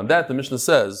 And on that, the Mishnah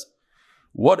says,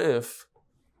 what if,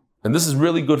 and this is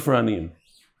really good for Aniyim,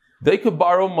 they could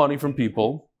borrow money from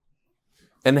people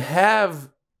and have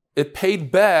it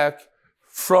paid back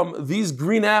from these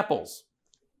green apples.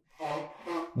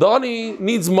 The ani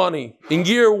needs money. In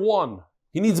year 1,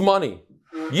 he needs money.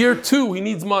 Year 2, he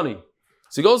needs money.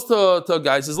 So he goes to a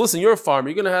guy, says, listen, you're a farmer.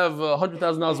 You're going to have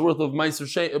 $100,000 worth of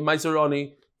meiser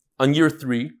ani on year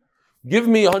 3. Give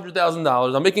me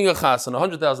 $100,000. I'm making a chasan,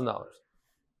 $100,000.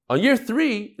 On year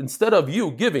 3, instead of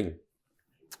you giving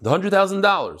the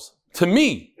 $100,000 to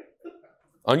me,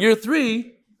 on year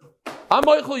 3, I'm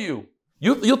moichel you.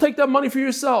 You'll take that money for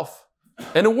yourself.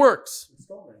 And it works.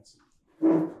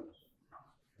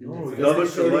 You're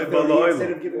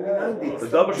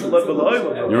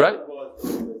right.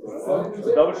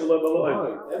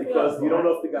 Because you don't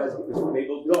know if the guy's maybe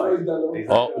will die.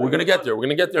 Oh, we're gonna get there. We're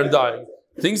gonna get there and dying.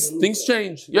 Things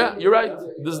change. Yeah, you're right.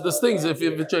 There's things if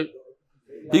it change.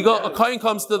 A kohen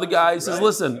comes to the guy. He says,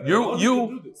 "Listen,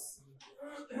 you."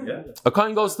 A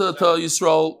kohen goes to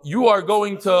Yisrael.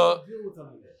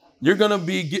 You're gonna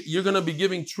be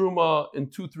giving truma in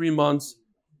 2-3 months.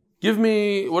 Give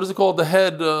me what is it called? The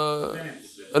head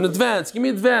an advance. Give me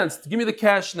advance. Give me the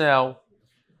cash now.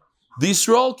 The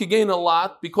Yisrael can gain a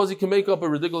lot because he can make up a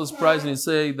ridiculous price and he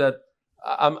say that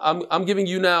I'm giving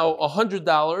you now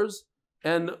 $100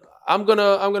 and I'm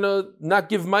gonna not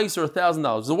give Meiser $1,000.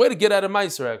 There's a way to get out of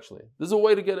Meiser actually. There's a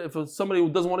way to get it. If somebody who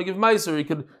doesn't want to give Meiser, he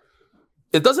could.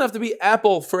 It doesn't have to be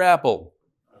apple for apple,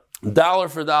 dollar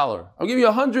for dollar. I'll give you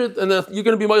 100 and then you're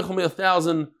going to be meichel me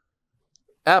 1,000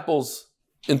 apples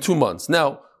in 2 months.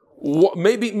 Now,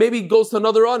 maybe it goes to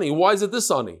another ani. Why is it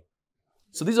this ani?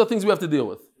 So these are things we have to deal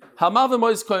with. Now,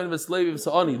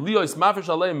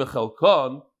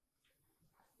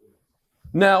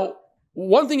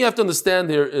 one thing you have to understand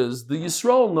here is the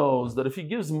Yisrael knows that if he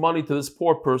gives money to this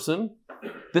poor person,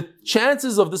 the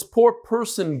chances of this poor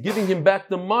person giving him back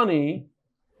the money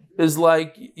is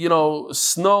like,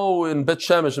 snow in Bet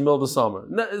Shemesh in the middle of the summer.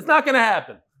 No, it's not going to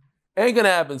happen. Ain't going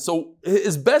to happen. So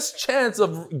his best chance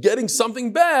of getting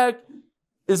something back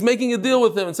is making a deal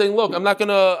with him and saying, look, I'm going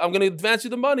to advance you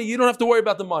the money. You don't have to worry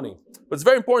about the money. But it's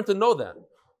very important to know that.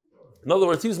 In other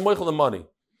words, he's moichel the money.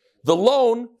 The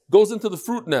loan goes into the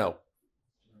fruit now.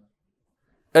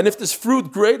 And if there's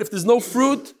fruit, great. If there's no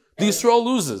fruit, the Yisrael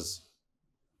loses.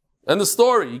 And the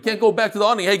story. You can't go back to the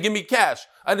ani. Hey, give me cash.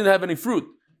 I didn't have any fruit.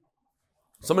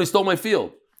 Somebody stole my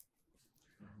field.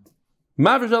 And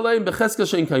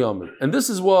this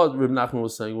is what Reb Nachman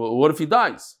was saying. Well, what if he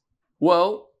dies?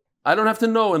 Well, I don't have to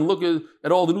know and look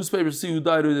at all the newspapers to see who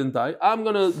died or didn't die. I'm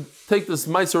going to take this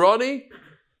Meiser ani,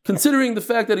 considering the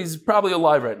fact that he's probably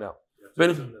alive right now.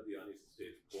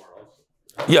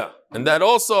 Yeah, and that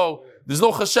also, there's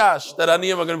no chashash that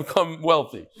aniyim are going to become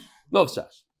wealthy. No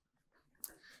chashash.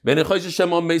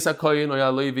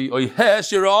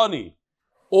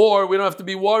 Or we don't have to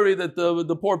be worried that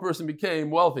the poor person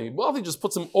became wealthy. Wealthy just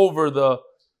puts him over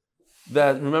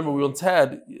that. Remember, we once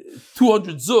had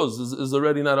 200 zuz is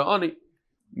already not an ani.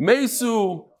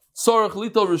 Meisu sorach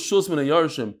lito rishus min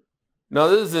yarshim. Now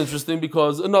this is interesting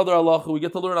because another halacha, we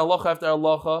get to learn halacha after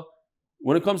halacha.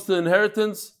 When it comes to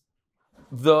inheritance,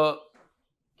 the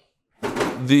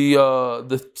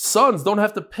sons don't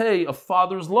have to pay a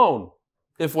father's loan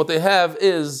if what they have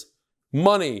is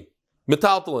money.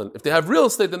 Metaltalin. If they have real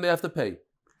estate, then they have to pay.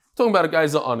 Talking about a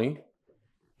guy's an ani.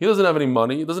 He doesn't have any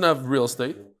money. He doesn't have real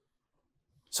estate.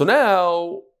 So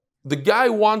now the guy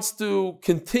wants to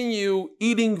continue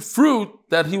eating fruit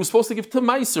that he was supposed to give to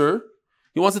Meiser.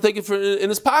 He wants to take it in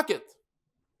his pocket.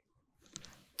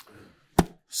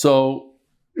 So,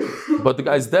 but the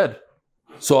guy's dead.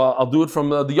 So I'll do it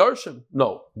from the Yarshim.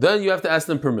 No. Then you have to ask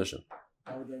them permission.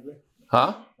 Why would they agree?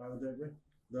 Huh? Why would they agree?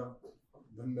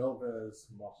 The Milva is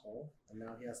Mahal, and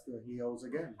now he owes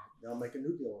again. They'll make a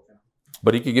new deal with him.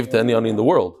 But he could give to any ani in the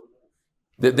world.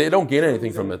 They don't gain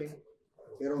anything from it.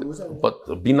 They don't lose anything.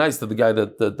 But be nice to the guy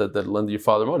that lent your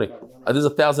father money. There's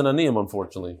 1,000 aniyim,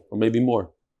 unfortunately, or maybe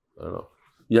more. I don't know.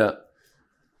 Yeah.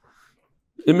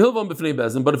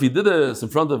 But if he did this in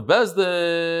front of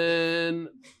Bezdin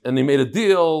and he made a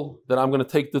deal that I'm going to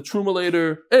take the truma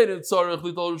later, he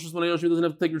doesn't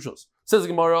have to take rishus. Says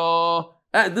Gemara.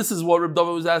 And this is what Reb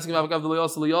David was asking about.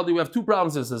 We have 2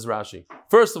 problems here, says Rashi.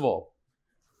 First of all,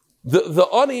 the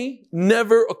ani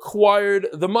never acquired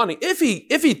the money. If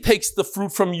he takes the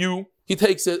fruit from you, he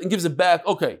takes it and gives it back,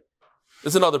 okay.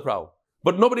 It's another problem.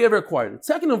 But nobody ever acquired it.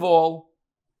 Second of all,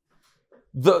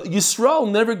 the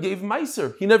Yisrael never gave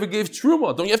Meiser. He never gave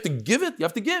Truma. Don't you have to give it? You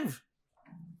have to give.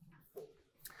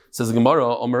 Says the Gemara,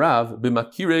 Omarav,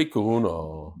 b'makirei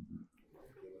kuhuna.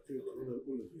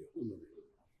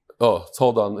 Oh,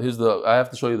 hold on. I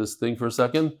have to show you this thing for a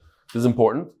second. This is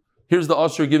important. Here's the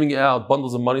usher giving out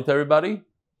bundles of money to everybody.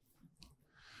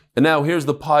 And now here's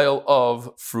the pile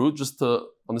of fruit, just to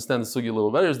understand the sugi a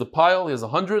little better. Here's the pile, he has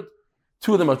 100.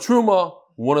 2 of them are truma,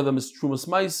 1 of them is trumas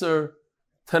meiser,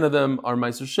 10 of them are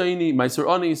meiser sheni, meiser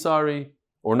ani,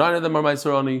 or 9 of them are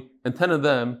meiser ani, and 10 of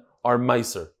them are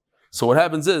meiser. So what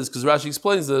happens is, because Rashi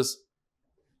explains this,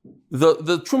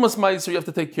 the trumas meiser you have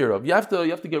to take care of. You have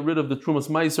to get rid of the trumas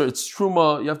meiser. It's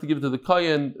truma. You have to give it to the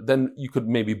kayan. Then you could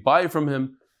maybe buy from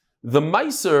him. The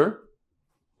meiser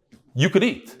you could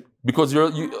eat because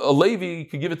a Levi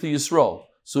could give it to Yisrael,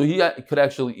 so he could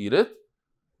actually eat it.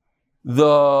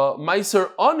 The meiser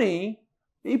ani,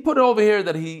 he put it over here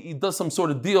that he does some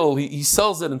sort of deal. He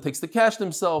sells it and takes the cash to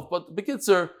himself. But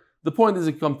Bekitzer, the point is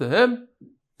it come to him,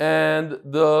 and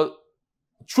the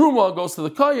truma goes to the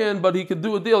kayan, but he could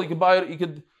do a deal. He could buy it. He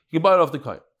could buy it off the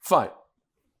kayan. Fine.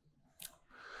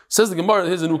 Says the Gemara.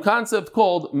 Here's a new concept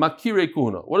called makire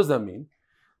kuna. What does that mean?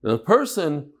 The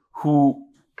person who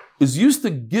is used to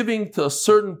giving to a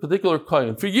certain particular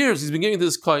kayan for years, he's been giving to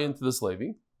this kayan, to this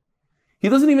Levi. He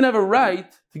doesn't even have a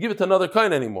right to give it to another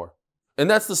kayan anymore, and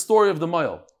that's the story of the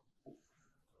mile.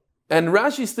 And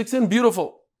Rashi sticks in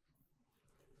beautiful.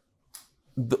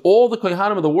 All the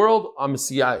kohanim of the world are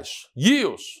messiahish,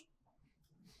 yiyush.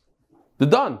 They're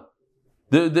done.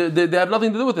 They have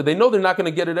nothing to do with it. They know they're not going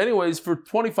to get it anyways. For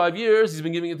 25 years, he's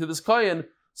been giving it to this kohen,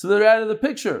 so they're out of the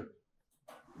picture.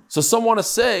 So some want to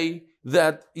say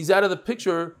that he's out of the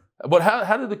picture, but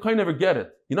how did the kohen ever get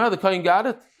it? You know how the kohen got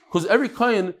it? Because every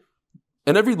kohen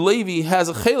and every Levi has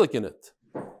a chelik in it.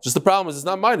 Just the problem is it's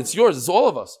not mine, it's yours, it's all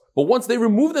of us. But once they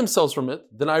remove themselves from it,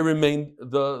 then I remain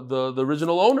the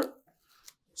original owner.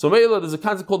 So Meila, there's a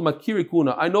concept called makiri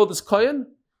kuna. I know this kohen,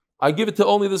 I give it to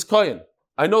only this kohen.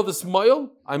 I know this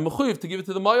mile, I'm mechuyev to give it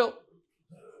to the mile.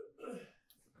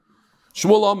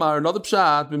 Shmuel Amar, another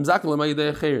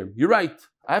pshat, you're right.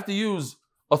 I have to use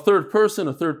a third person,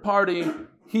 a third party.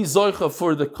 He's zoicha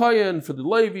for the kohen, for the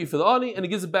Levi, for the ani, and he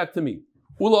gives it back to me.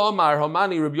 Ula Amar,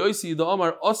 Hamani, Rabbi Yosi, the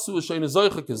Amar, Asu, Shein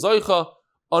zoicha, kezoicha.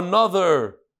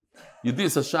 Another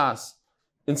Yedis Hashas.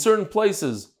 In certain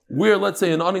places, where, let's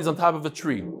say, an ani is on top of a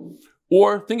tree.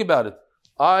 Or, think about it,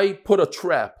 I put a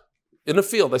trap in a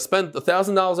field. I spent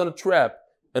 $1,000 on a trap,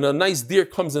 and a nice deer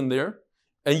comes in there,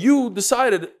 and you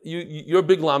decided, you're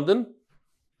big lamdan,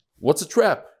 what's a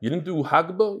trap? You didn't do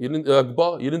hagba, you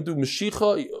didn't do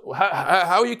meshicha.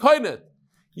 How are you kiting it?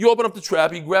 You open up the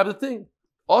trap, you grab the thing.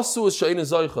 Also,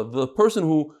 the person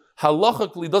who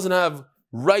halachically doesn't have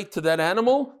right to that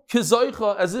animal,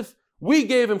 kizaycha, as if we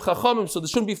gave him chachamim, so there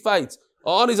shouldn't be fights.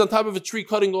 He's on top of a tree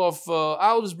cutting off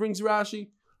olives, brings Rashi.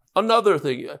 Another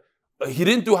thing, he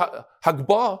didn't do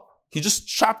hagbah, he just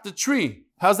chopped the tree.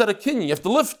 How's that a kinyan? You have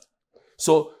to lift.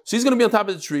 So he's going to be on top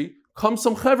of the tree. Comes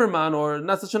some cheverman, or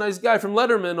not such a nice guy from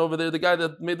Letterman over there, the guy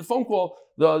that made the phone call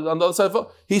on the other side of the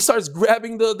phone. He starts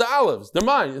grabbing the olives. They're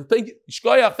mine. Thank you,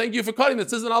 Shkoyach, thank you for cutting. It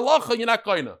says in halacha, you're not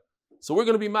koina. So we're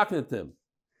going to be making to him.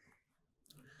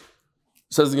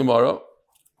 Says the Gemara.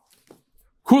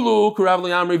 Kulu, Karav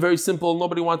Amri, very simple.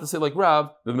 Nobody wanted to say like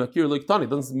Rav. V'makir Leiktani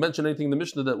doesn't mention anything in the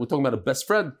Mishnah that we're talking about a best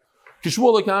friend.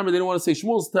 Kishmuel like Amri, they didn't want to say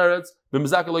Shmuel's teretz.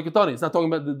 V'mezaka Leiktani. It's not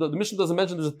talking about the Mishnah doesn't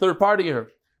mention there's a third party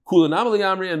here. Kulu Namali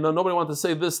Amri, and nobody wanted to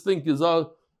say this thing is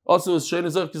also Shein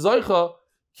Zech Kizaycha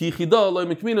Ki Chida Loi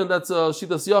Mikmin, and that's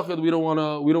Shitas Yachid. We don't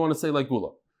want to say like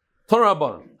Gula. Torah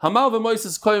Rabbanan. Hamal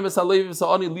v'Moises Koyim v'Salevi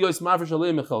v'Sa'ani Liyos Mafresh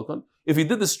Alei Mechelkan. If he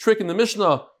did this trick in the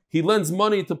Mishnah, he lends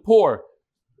money to poor.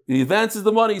 He advances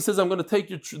the money. He says, "I'm going to take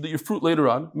your fruit later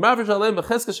on." We have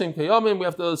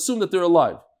to assume that they're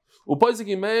alive. So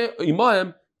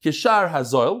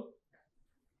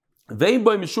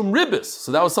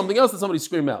that was something else that somebody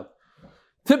screamed out.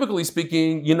 Typically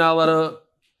speaking, you're not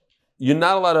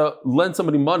allowed to lend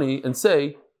somebody money and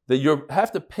say that you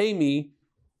have to pay me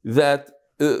that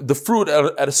the fruit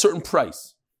at a certain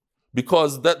price,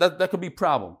 because that could be a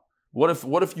problem. What if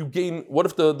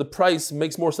the price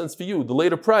makes more sense for you? The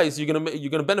later price, you're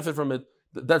gonna benefit from it.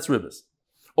 That's ribis.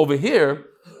 Over here,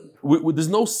 there's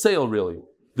no sale really.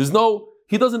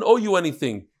 He doesn't owe you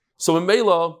anything. So in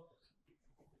Mela,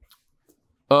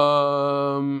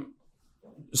 there's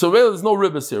no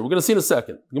ribis here. We're gonna see in a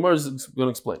second. Gemara is gonna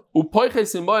explain.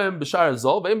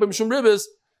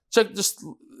 Check.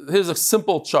 Here's a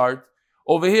simple chart.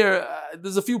 Over here,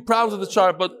 there's a few problems with the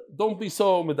chart, but don't be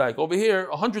so medaik. Over here,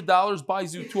 $100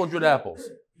 buys you 200 apples.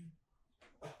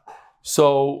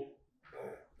 So,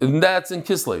 and that's in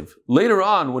Kislev. Later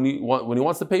on, when he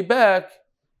wants to pay back,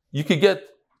 you could get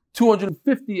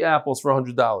 250 apples for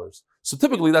 $100. So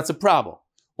typically, that's a problem.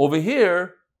 Over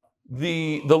here,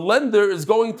 the lender is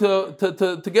going to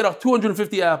get off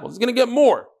 250 apples. He's going to get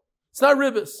more. It's not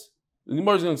ribis. The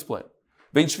Gemara is going to explain.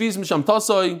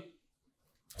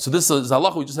 So this is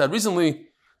halacha we just had recently,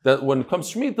 that when it comes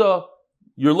to Shemitah,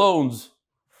 your loans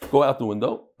go out the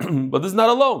window. But this is not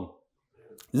a loan.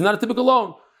 This is not a typical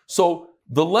loan. So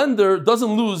the lender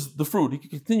doesn't lose the fruit. He can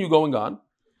continue going on.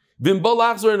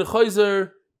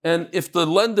 And if the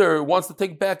lender wants to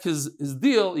take back his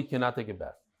deal, he cannot take it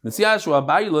back.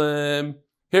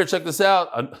 Here, check this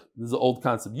out. This is an old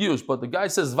concept, Yush, but the guy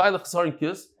says,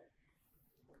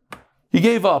 he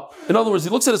gave up. In other words, he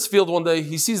looks at his field one day,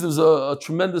 he sees there's a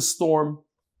tremendous storm.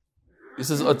 He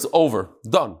says, it's over,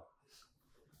 done.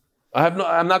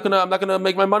 I'm not gonna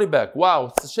make my money back. Wow,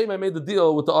 it's a shame I made the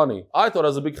deal with the ani. I thought I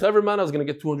was a big chever man, I was gonna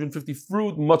get 250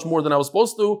 fruit, much more than I was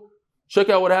supposed to. Check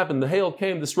out what happened. The hail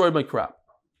came, destroyed my crop.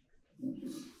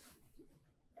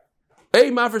 Hey,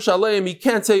 Mafresh Aleim, he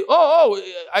can't say,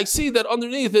 I see that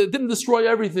underneath it didn't destroy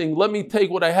everything. Let me take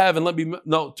what I have and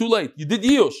no, too late. You did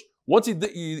Yush. Once you're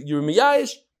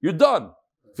Miyayish, you're done.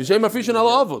 Fishem Afishan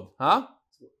ala Avud. Huh?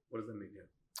 What does that mean?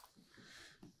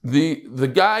 The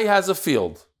guy has a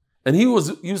field, and he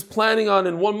was planning on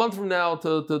in 1 month from now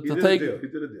to take.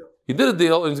 He did a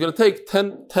deal, and he's going to take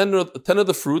 10 of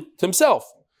the fruit to himself.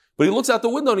 But he looks out the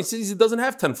window and he sees he doesn't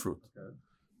have 10 fruit. Okay.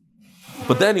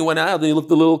 But then he went out and he looked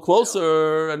a little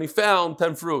closer and he found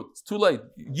 10 fruit. It's too late.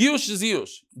 Yush is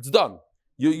Yush. It's done.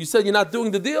 You said you're not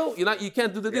doing the deal. You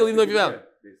can't do the deal even though you found it.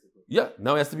 Yeah.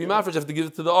 Now it has to be mafresh. You have to give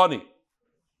it to the ani.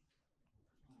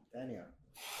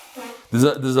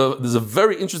 There's a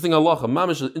very interesting halacha.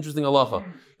 Mamish, interesting halacha.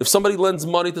 If somebody lends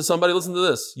money to somebody, listen to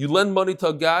this. You lend money to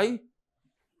a guy,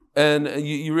 and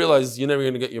you realize you're never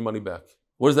going to get your money back.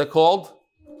 What is that called?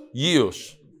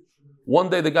 Yush. One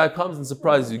day the guy comes and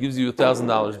surprises you, gives you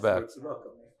 $1,000 back.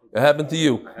 It happened to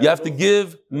you. You have to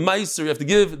give meiser, you have to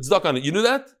give tzedakah on it. You knew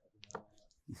that?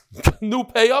 New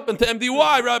pay up into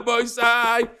MDY, Rabbi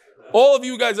Sai. All of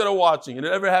you guys that are watching, and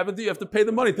it ever happened to you, you have to pay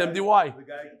the money to MDY.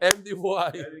 MDY.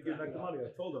 I didn't give back the money. I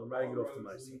told him I'm writing it off to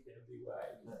Meiser.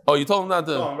 Oh, you told him not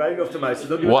to? No, I'm writing it off to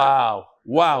Meiser.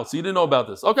 Wow. So you didn't know about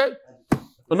this. Okay.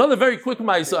 Another very quick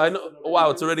Meiser. I know. Wow,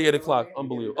 it's already 8 o'clock.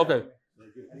 Unbelievable. Okay.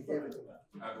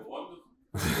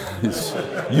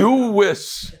 You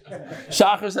wish.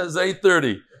 Shachar says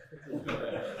 8:30.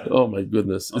 Oh my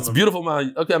goodness. It's beautiful,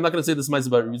 man. Okay, I'm not going to say this Meiser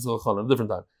about Yitzchak Khan at a different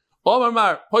time.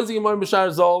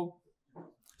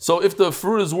 So if the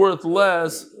fruit is worth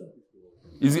less,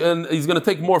 he's going to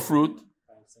take more fruit.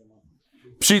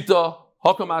 Pshita,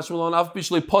 Hakam Ashmelon, Av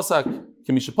Pishle Posak,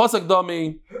 Kimisha Posak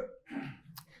Dami.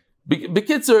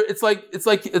 Bekitzer,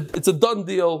 it's a done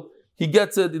deal. He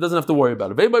gets it, he doesn't have to worry about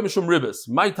it.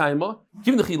 My timer,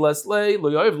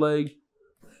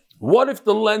 what if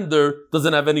the lender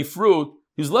doesn't have any fruit?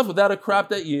 He's left without a crop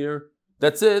that year.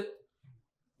 That's it.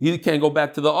 He can't go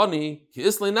back to the ani.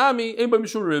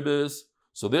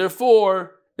 So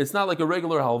therefore, it's not like a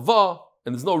regular halva,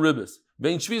 and there's no ribis.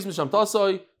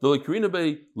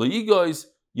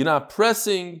 You're not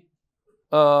pressing.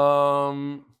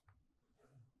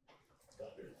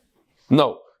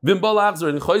 No. Who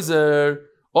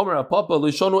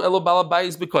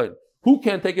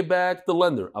can't take it back? The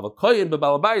lender.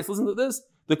 Listen to this.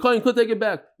 The kohen could take it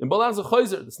back.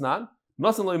 It's not.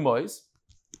 So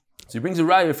he brings a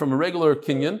raya from a regular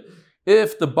kinyan.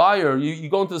 If the buyer, you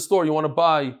go into the store, you want to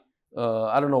buy,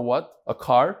 I don't know what, a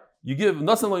car. You give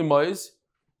nasan loimois.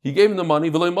 He gave him the money.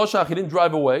 He didn't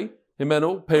drive away. As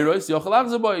long as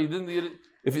he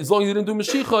didn't do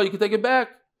mashicha, you can take it back.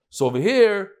 So over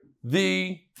here,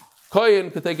 the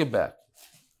kohen could take it back.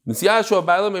 So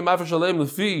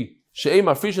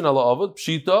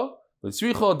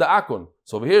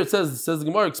over here it says the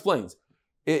Gemara explains.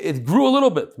 It grew a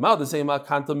little bit.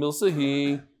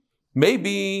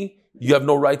 Maybe you have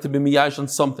no right to be miyash on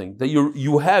something that you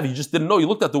just didn't know. You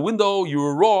looked out the window, you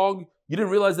were wrong. You didn't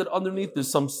realize that underneath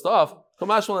there's some stuff.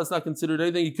 Kamashmal, that's not considered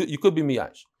anything. You could be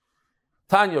miyash.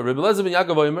 Tanya, Rebbe Lezer ben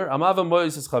Yaakov Omer, Amava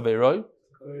Mois is Chaveroi.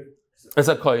 It's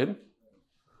a kohen.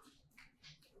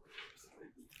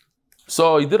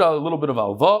 So he did a little bit of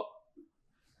alva.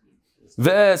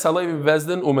 This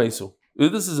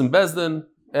is in Bezdin,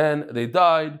 and they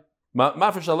died.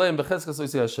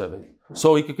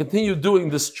 So he could continue doing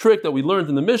this trick that we learned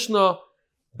in the Mishnah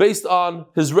based on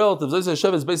his relatives.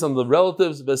 Is based on the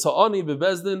relatives.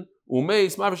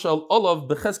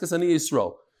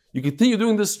 You continue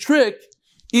doing this trick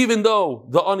even though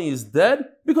the ani is dead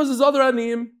because there's other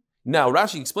aniyim. Now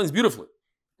Rashi explains beautifully.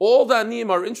 All the aniyim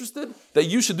are interested that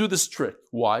you should do this trick.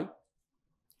 Why?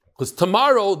 Because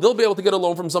tomorrow they'll be able to get a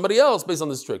loan from somebody else based on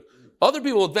this trick. Other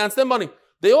people will advance their money.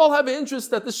 They all have an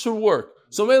interest that this should work.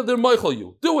 So maybe they're meichel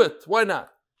you. Do it. Why not?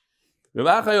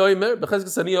 Forget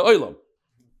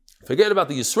about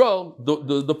the Yisrael,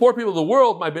 the poor people of the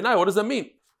world, my benai. What does that mean?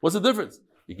 What's the difference?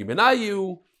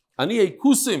 Yikimenayu, Aniyei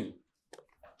Kusim.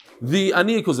 The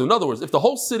Aniyei Kusim. In other words, if the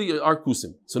whole city are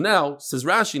Kusim. So now, says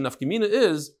Rashi, Nafkimina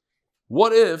is,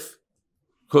 what if,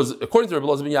 because according to Rabbi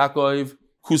Elazar ben Yaakov,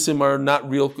 Kusim are not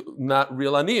real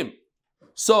Aniyim.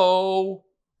 So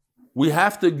we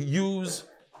have to use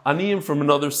Aniyim from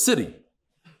another city.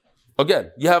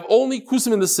 Again, you have only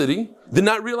Kusim in the city, they're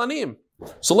not real Aniyim.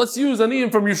 So let's use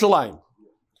Aniyim from Yerushalayim.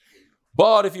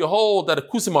 But if you hold that a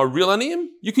Kusim are real Aniyim,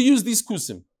 you could use these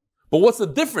Kusim. But what's the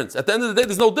difference? At the end of the day,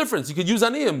 there's no difference. You could use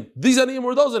Aniyim. These Aniyim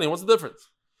or those Aniyim. What's the difference?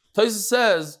 Taisa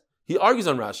says, he argues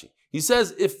on Rashi. He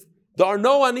says, if there are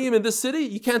no Aniyim in this city,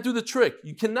 you can't do the trick.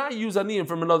 You cannot use Aniyim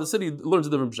from another city. It learns a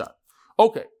different pshat.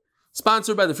 Okay.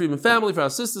 Sponsored by the Friedman family for our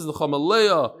sisters, the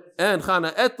Chamalea and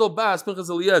Chana Etel Bas Pinchas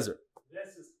Eliezer.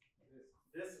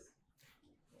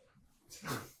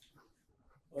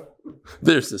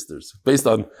 Their sisters, based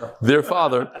on their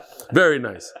father. Very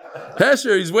nice.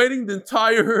 Hesher, he's waiting the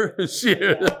entire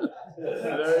shir.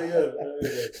 Very good.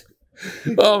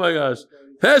 Oh my gosh.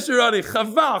 Hesher Ani,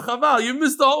 Chaval, you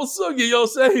missed the whole sugi,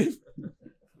 Yosef.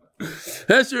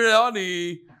 Hesher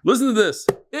Ani, listen to this.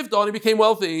 If the Ani became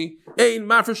wealthy, ein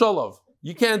mafresh olav.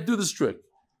 You can't do this trick.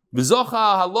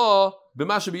 V'zocha halo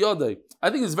b'mashe b'yodei. I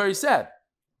think it's very sad.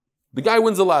 The guy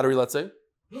wins the lottery, let's say.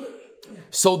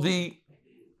 So the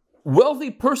wealthy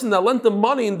person that lent the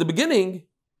money in the beginning,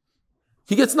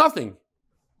 he gets nothing.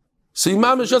 So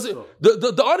Imam is just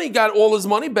the Ani got all his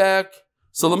money back.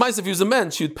 So the mice, if he was a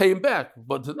man, she would pay him back.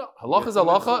 But no, halacha is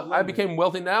halacha. I became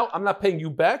wealthy now. I'm not paying you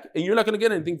back, and you're not going to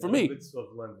get anything from me. Mitzvah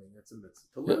of lending. That's a mitzvah.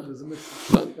 To lend is a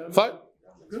mitzvah. Fine.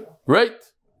 Right.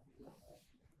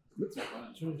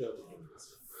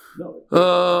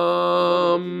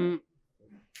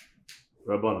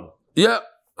 Rabbanan. Yeah.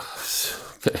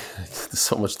 Okay. There's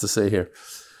so much to say here.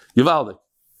 Yivaldik.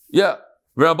 Yeah.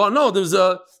 Rabban. No, there was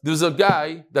a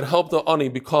guy that helped the Ani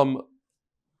become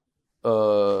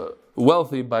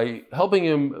wealthy by helping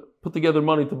him put together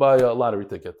money to buy a lottery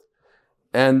ticket,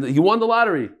 and he won the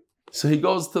lottery. So he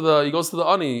goes to the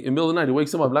Ani in the middle of the night. He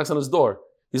wakes him up, knocks on his door.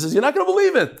 He says, "You're not going to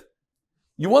believe it.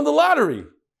 You won the lottery."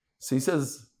 So he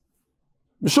says,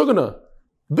 "Meshugana,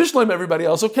 Bishleim, everybody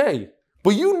else, okay,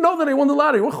 but you know that I won the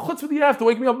lottery. What chutzpah do you have to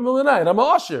wake me up in the middle of the night? I'm a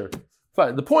usher."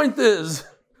 Fine. The point is,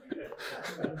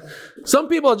 some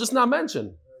people are just not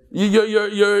mentioned.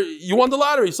 You won the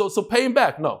lottery, so pay him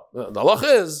back. No, the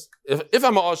halacha is if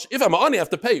I'm a ani, I have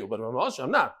to pay you, but if I'm a usher,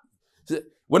 I'm not.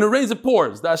 When it rains, it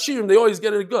pours. The ashirim, they always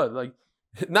get it good. Like,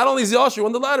 not only is the usher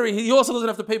won the lottery, he also doesn't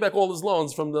have to pay back all his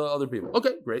loans from the other people.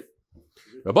 Okay, great.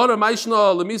 Second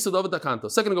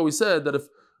ago, we said that if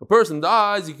a person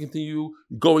dies, he can continue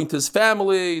going to his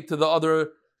family, to the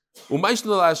other.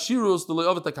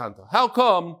 How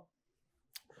come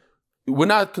we're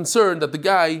not concerned that the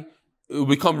guy will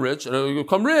become rich? And he'll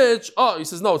become rich. Oh, he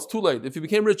says, no, it's too late. If you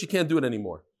became rich, you can't do it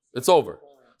anymore. It's over.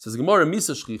 It says Gemara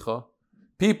Misa Shchicha.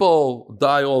 People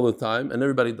die all the time, and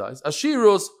everybody dies.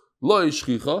 Ashirus lo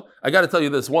shchicha. I got to tell you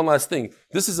this one last thing.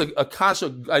 This is a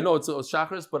kasha. I know it's a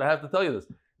shachris, but I have to tell you this.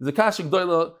 There's a kasha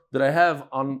gdoila that I have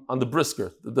on the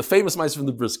brisker, the famous mice from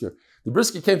the brisker. The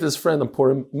brisker came to his friend and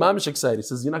Purim, mamish excited. He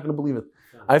says, "You're not going to believe it.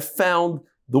 I found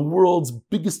the world's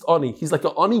biggest ani. He's like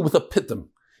an ani with a pitum.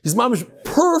 He's mamish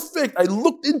perfect. I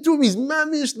looked into him. He's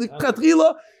mamish the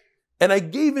katrila, and I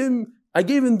gave him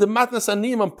the matnas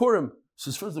aniyim on Purim." So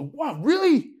his friends said, "Wow,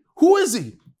 really? Who is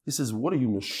he?" He says, "What are you,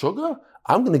 Meshuggah?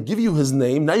 I'm going to give you his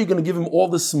name. Now you're going to give him all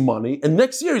this money. And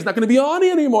next year, he's not going to be ani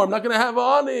anymore. I'm not going to have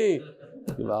ani."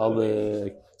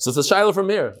 So it's a shiloh from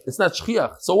here. It's not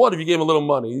shchiach. So what if you gave him a little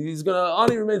money? He's going to,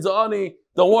 ani remains ani.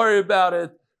 Don't worry about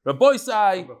it. Rabbi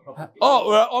Sai.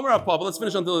 Omer Papa. Let's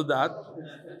finish until that.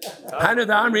 Hanad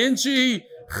Amri Inchi.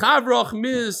 Chavroch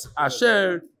mis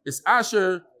asher is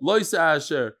asher loisa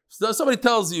asher. So somebody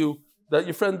tells you that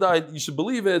your friend died, you should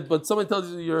believe it, but somebody tells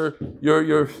you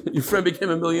your friend became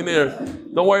a millionaire.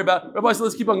 Don't worry about it. Rabbi, so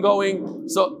let's keep on going.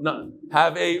 So, no,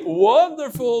 have a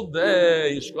wonderful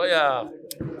day. Yishkoyach.